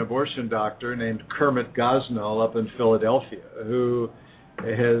clinic, an abortion doctor named Kermit Gosnell up in Philadelphia, who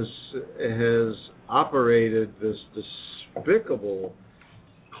has operated this despicable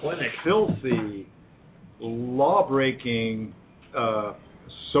clinic, filthy, law-breaking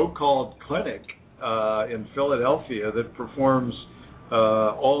so-called clinic in Philadelphia that performs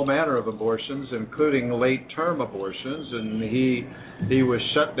all manner of abortions, including late-term abortions, and he was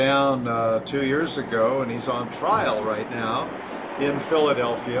shut down 2 years ago, and he's on trial right now in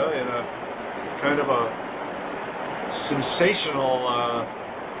Philadelphia in a kind of a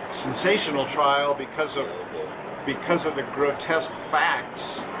sensational trial because of the grotesque facts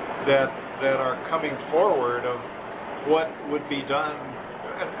that are coming forward of what would be done,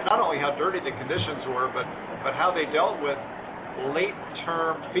 not only how dirty the conditions were, but how they dealt with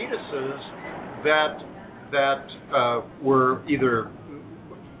late-term fetuses that were either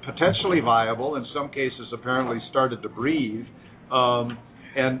potentially viable, in some cases apparently started to breathe,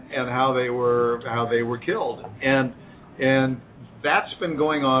 and how they were killed, and that's been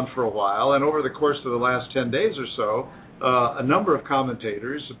going on for a while. And over the course of the last 10 days or so, a number of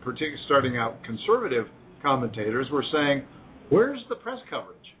commentators, particularly starting out conservative commentators, were saying, "Where's the press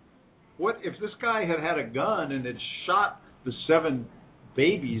coverage? What if this guy had a gun and had shot the 7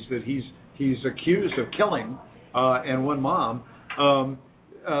 babies that he's accused of killing and one mom?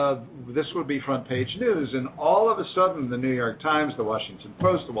 This would be front page news." And all of a sudden, the New York Times, the Washington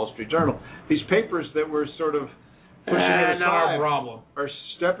Post, the Wall Street Journal, these papers that were sort of pushing it aside are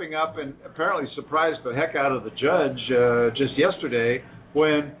stepping up and apparently surprised the heck out of the judge just yesterday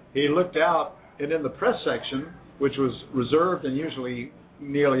when he looked out, and in the press section, which was reserved and usually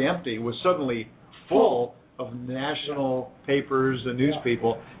nearly empty, was suddenly full of national papers and news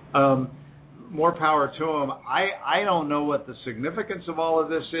people. More power to him. I don't know what the significance of all of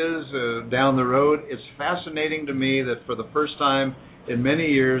this is down the road. It's fascinating to me that for the first time in many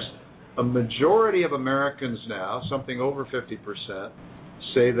years, a majority of Americans now, something over 50%,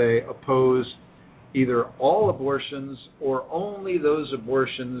 say they oppose either all abortions or only those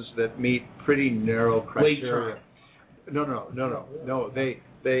abortions that meet pretty narrow criteria. No.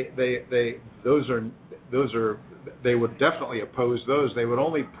 They would definitely oppose those. They would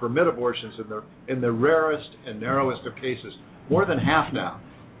only permit abortions in the rarest and narrowest of cases. More than half now,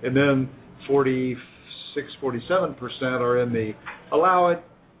 and then 47% are in the allow it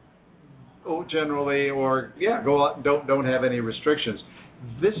generally, or go out, don't have any restrictions.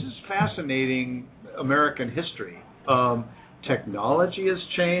 This is fascinating American history. Technology has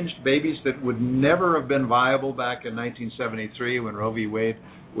changed. Babies that would never have been viable back in 1973 when Roe v. Wade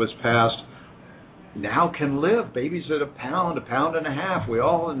was passed now can live. Babies at a pound and a half. We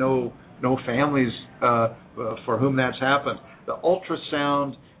all know families for whom that's happened. The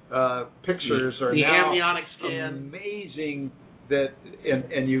ultrasound pictures are the now amniotic scan. Amazing. That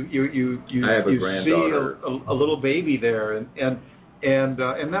and you I have a granddaughter. See a little baby there, and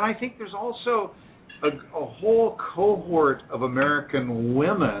then I think there's also a whole cohort of American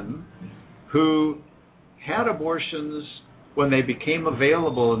women who had abortions when they became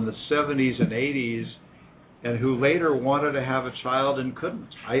available in the 70s and 80s, and who later wanted to have a child and couldn't.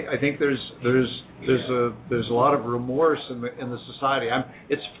 I think there's a lot of remorse in the society.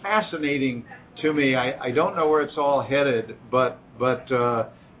 It's fascinating to me. I don't know where it's all headed, but I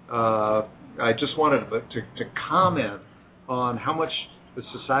just wanted to comment on how much the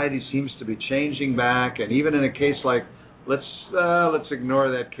society seems to be changing back, and even in a case like let's ignore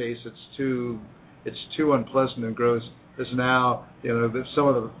that case. It's too unpleasant and gross. Is now, some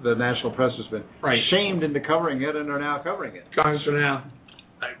of the national press has been shamed into covering it and are now covering it. Congressman Al.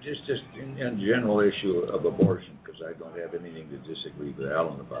 Just in general issue of abortion, because I don't have anything to disagree with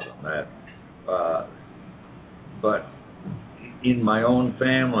Alan about on that. But in my own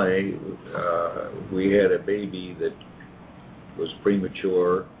family, we had a baby that was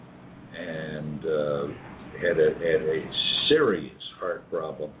premature and had a serious heart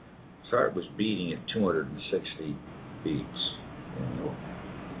problem. His heart was beating at 260 beats.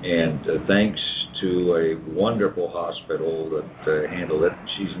 And thanks to a wonderful hospital that handled it,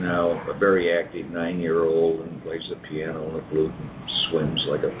 she's now a very active 9-year-old and plays the piano and the flute and swims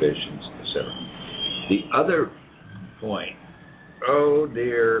like a fish, etc. The other point, oh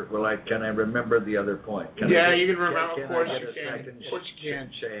dear, can I remember the other point? You can remember, of course you can. Of course you can.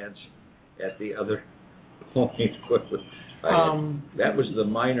 Chance at the other point. That was the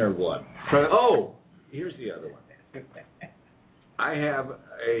minor one. Oh, here's the other one. I have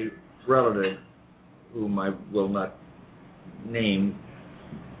a relative whom I will not name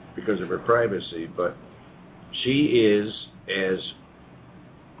because of her privacy, but she is as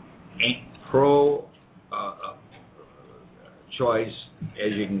pro-choice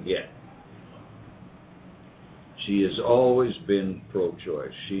as you can get. She has always been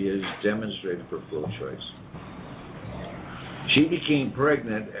pro-choice. She has demonstrated for pro-choice. She became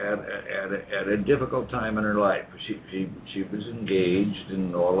pregnant at a difficult time in her life. She was engaged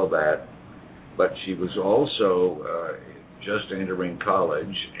and all of that, but she was also just entering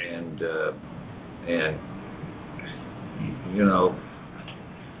college, and you know,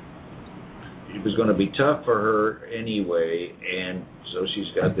 it was going to be tough for her anyway, and so she's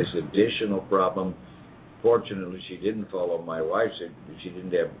got this additional problem. Fortunately, she didn't follow my wife's. She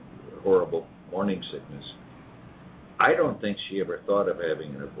didn't have horrible morning sickness. I don't think she ever thought of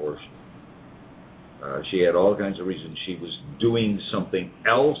having an abortion. She had all kinds of reasons. She was doing something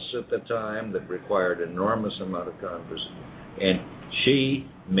else at the time that required enormous amount of conversation, and she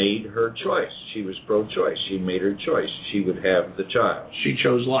made her choice. She was pro-choice. She made her choice. She would have the child. She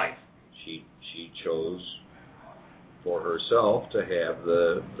chose life. She chose for herself to have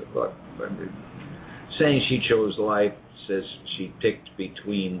the look. Saying she chose life says she picked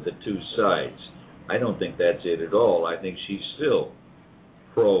between the two sides. I don't think that's it at all. I think she's still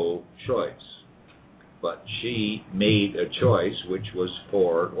pro-choice. But she made a choice which was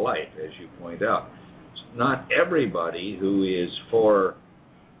for life, as you point out. Not everybody who is for,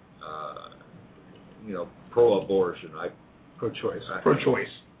 pro-abortion. Pro-choice. Pro-choice.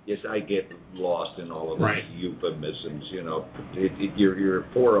 Yes, I get lost in all of these right. euphemisms. You know, you're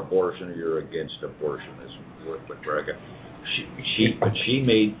for abortion or you're against abortion. Is what Braga. She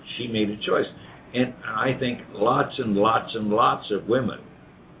made a choice, and I think lots and lots and lots of women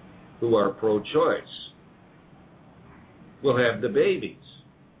who are pro-choice will have the babies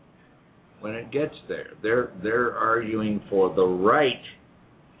when it gets there. They're arguing for the right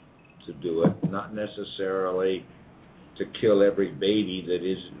to do it, not necessarily to kill every baby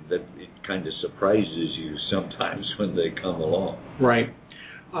that it kind of surprises you sometimes when they come along. Right.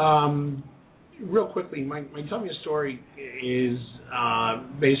 Real quickly, my Tell Me a Story is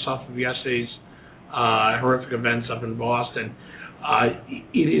based off of yesterday's horrific events up in Boston.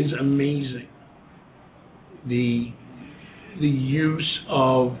 It is amazing the use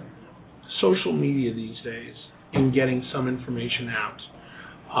of social media these days in getting some information out.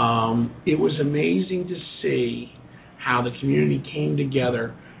 It was amazing to see how the community came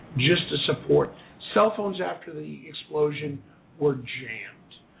together just to support. Cell phones after the explosion were jammed.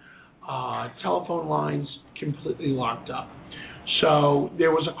 Telephone lines completely locked up. So there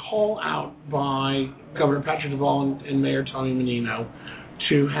was a call out by Governor Patrick Duvall and Mayor Tony Menino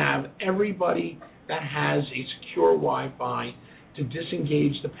to have everybody that has a secure Wi-Fi to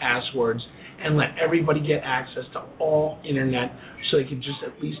disengage the passwords and let everybody get access to all internet so they could just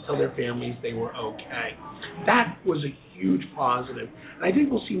at least tell their families they were okay. That was a huge positive. And I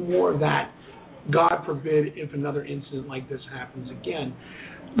think we'll see more of that, God forbid, if another incident like this happens again.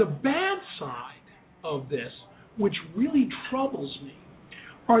 The bad side of this, which really troubles me,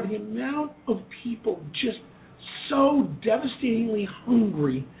 are the amount of people just so devastatingly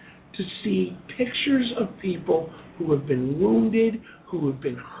hungry to see pictures of people who have been wounded, who have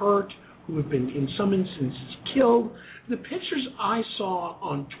been hurt, who have been, in some instances, killed. The pictures I saw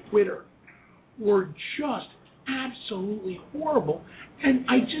on Twitter were just absolutely horrible. And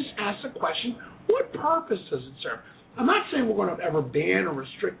I just asked the question, what purpose does it serve? I'm not saying we're going to ever ban or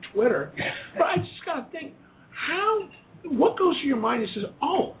restrict Twitter, but I just got to think, what goes through your mind and says,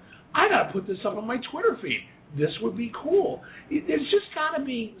 oh, I got to put this up on my Twitter feed. This would be cool. There's just got to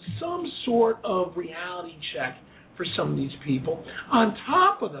be some sort of reality check for some of these people, on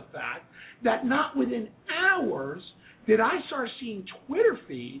top of the fact that not within hours did I start seeing Twitter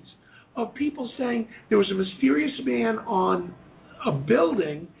feeds of people saying there was a mysterious man on a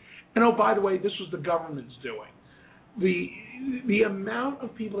building, and oh, by the way, this was the government's doing. The amount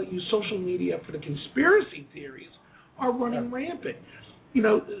of people that use social media for the conspiracy theories are running rampant.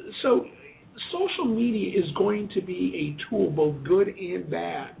 So social media is going to be a tool, both good and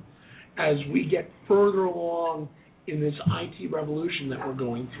bad, as we get further along in this IT revolution that we're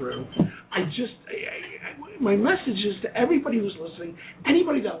going through. My message is to everybody who's listening,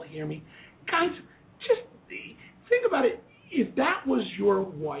 anybody that will hear me, guys, just think about it. If that was your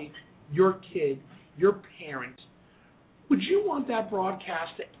wife, your kid, your parent, would you want that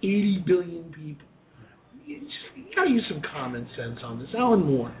broadcast to 80 billion people? You got to use some common sense on this. Alan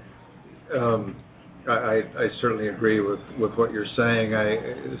Moore. I certainly agree with what you're saying.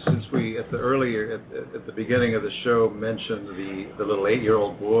 Since we at the beginning of the show mentioned the little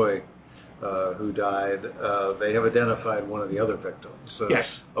 8-year-old boy who died, they have identified one of the other victims. Yes.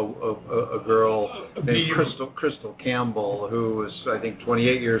 A girl named Crystal Campbell, who was, I think,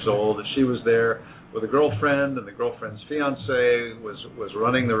 28 years old, and she was there with a girlfriend, and the girlfriend's fiance was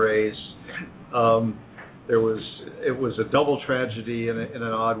running the race. it was a double tragedy in an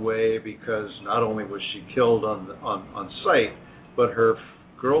odd way, because not only was she killed on site, but her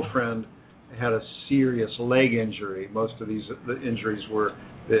girlfriend had a serious leg injury. Most of the injuries were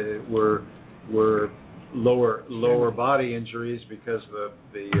lower body injuries because of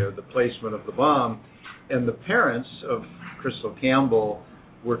the placement of the bomb. And the parents of Crystal Campbell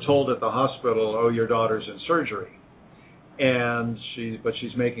were told at the hospital, "Oh, your daughter's in surgery." And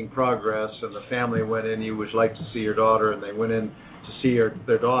she's making progress, and the family went in. "You would like to see your daughter," and they went in to see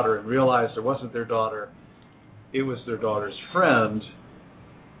their daughter and realized it wasn't their daughter, it was their daughter's friend.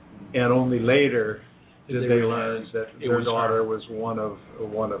 And only later did they learn that their daughter was one of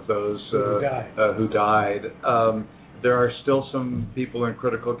those who died. There are still some people in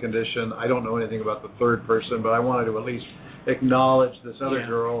critical condition. I don't know anything about the third person, but I wanted to at least acknowledge this other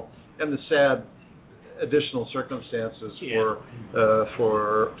girl and the sad additional circumstances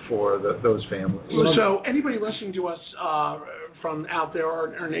for those families. So anybody listening to us from out there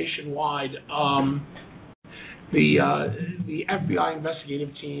or nationwide, the FBI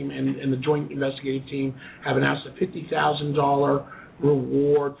investigative team and the Joint Investigative Team have announced a $50,000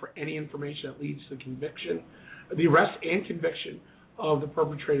 reward for any information that leads to the arrest and conviction of the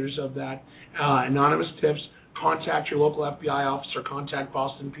perpetrators of that. Anonymous tips. Contact your local FBI officer. Contact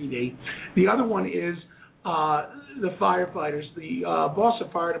Boston PD. The other one is the firefighters. The Boston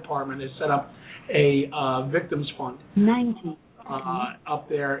Fire Department has set up a victims fund. 90. Up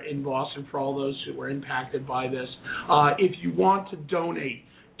there in Boston for all those who were impacted by this. If you want to donate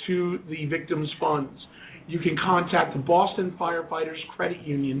to the victims' funds, you can contact the Boston Firefighters Credit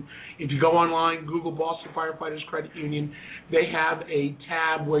Union. If you go online, Google Boston Firefighters Credit Union, they have a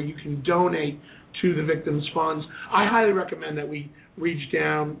tab where you can donate to the victims' funds. I highly recommend that we reach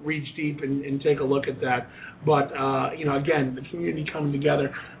deep and take a look at that. But, again, the community coming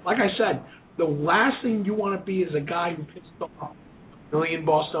together. Like I said, the last thing you want to be is a guy who pissed off a million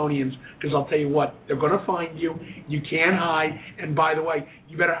Bostonians, because I'll tell you what, they're going to find you. You can't hide. And by the way,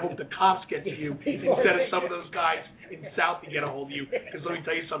 you better hope the cops get to you instead of some of those guys in South to get a hold of you. Because let me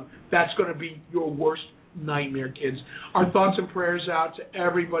tell you something, that's going to be your worst nightmare, kids. Our thoughts and prayers out to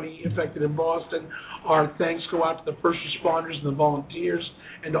everybody affected in Boston. Our thanks go out to the first responders and the volunteers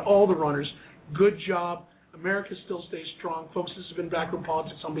and to all the runners. Good job. America still stays strong. Folks, this has been Backroom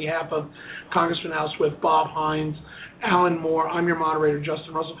Politics on behalf of Congressman Al Swift, Bob Hines, Alan Moore. I'm your moderator,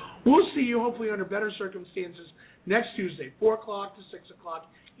 Justin Russell. We'll see you hopefully under better circumstances next Tuesday, 4 o'clock to 6 o'clock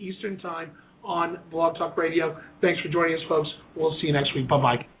Eastern Time on Blog Talk Radio. Thanks for joining us, folks. We'll see you next week.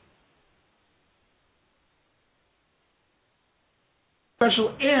 Bye-bye.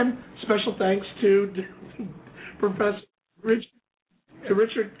 Special thanks to Professor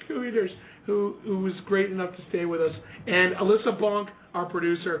Richard Kuiters, who was great enough to stay with us, and Alyssa Bonk, our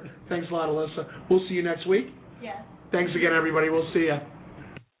producer. Thanks a lot, Alyssa. We'll see you next week. Yes. Thanks again, everybody. We'll see you.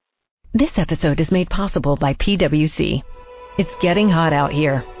 This episode is made possible by PwC. It's getting hot out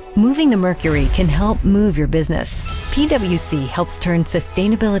here. Moving the mercury can help move your business. PwC helps turn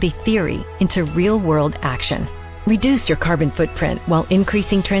sustainability theory into real-world action. Reduce your carbon footprint while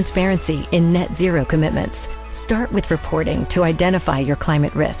increasing transparency in net zero commitments. Start with reporting to identify your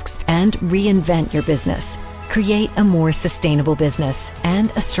climate risks and reinvent your business. Create a more sustainable business and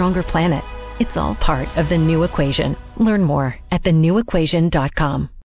a stronger planet. It's all part of The New Equation. Learn more at thenewequation.com.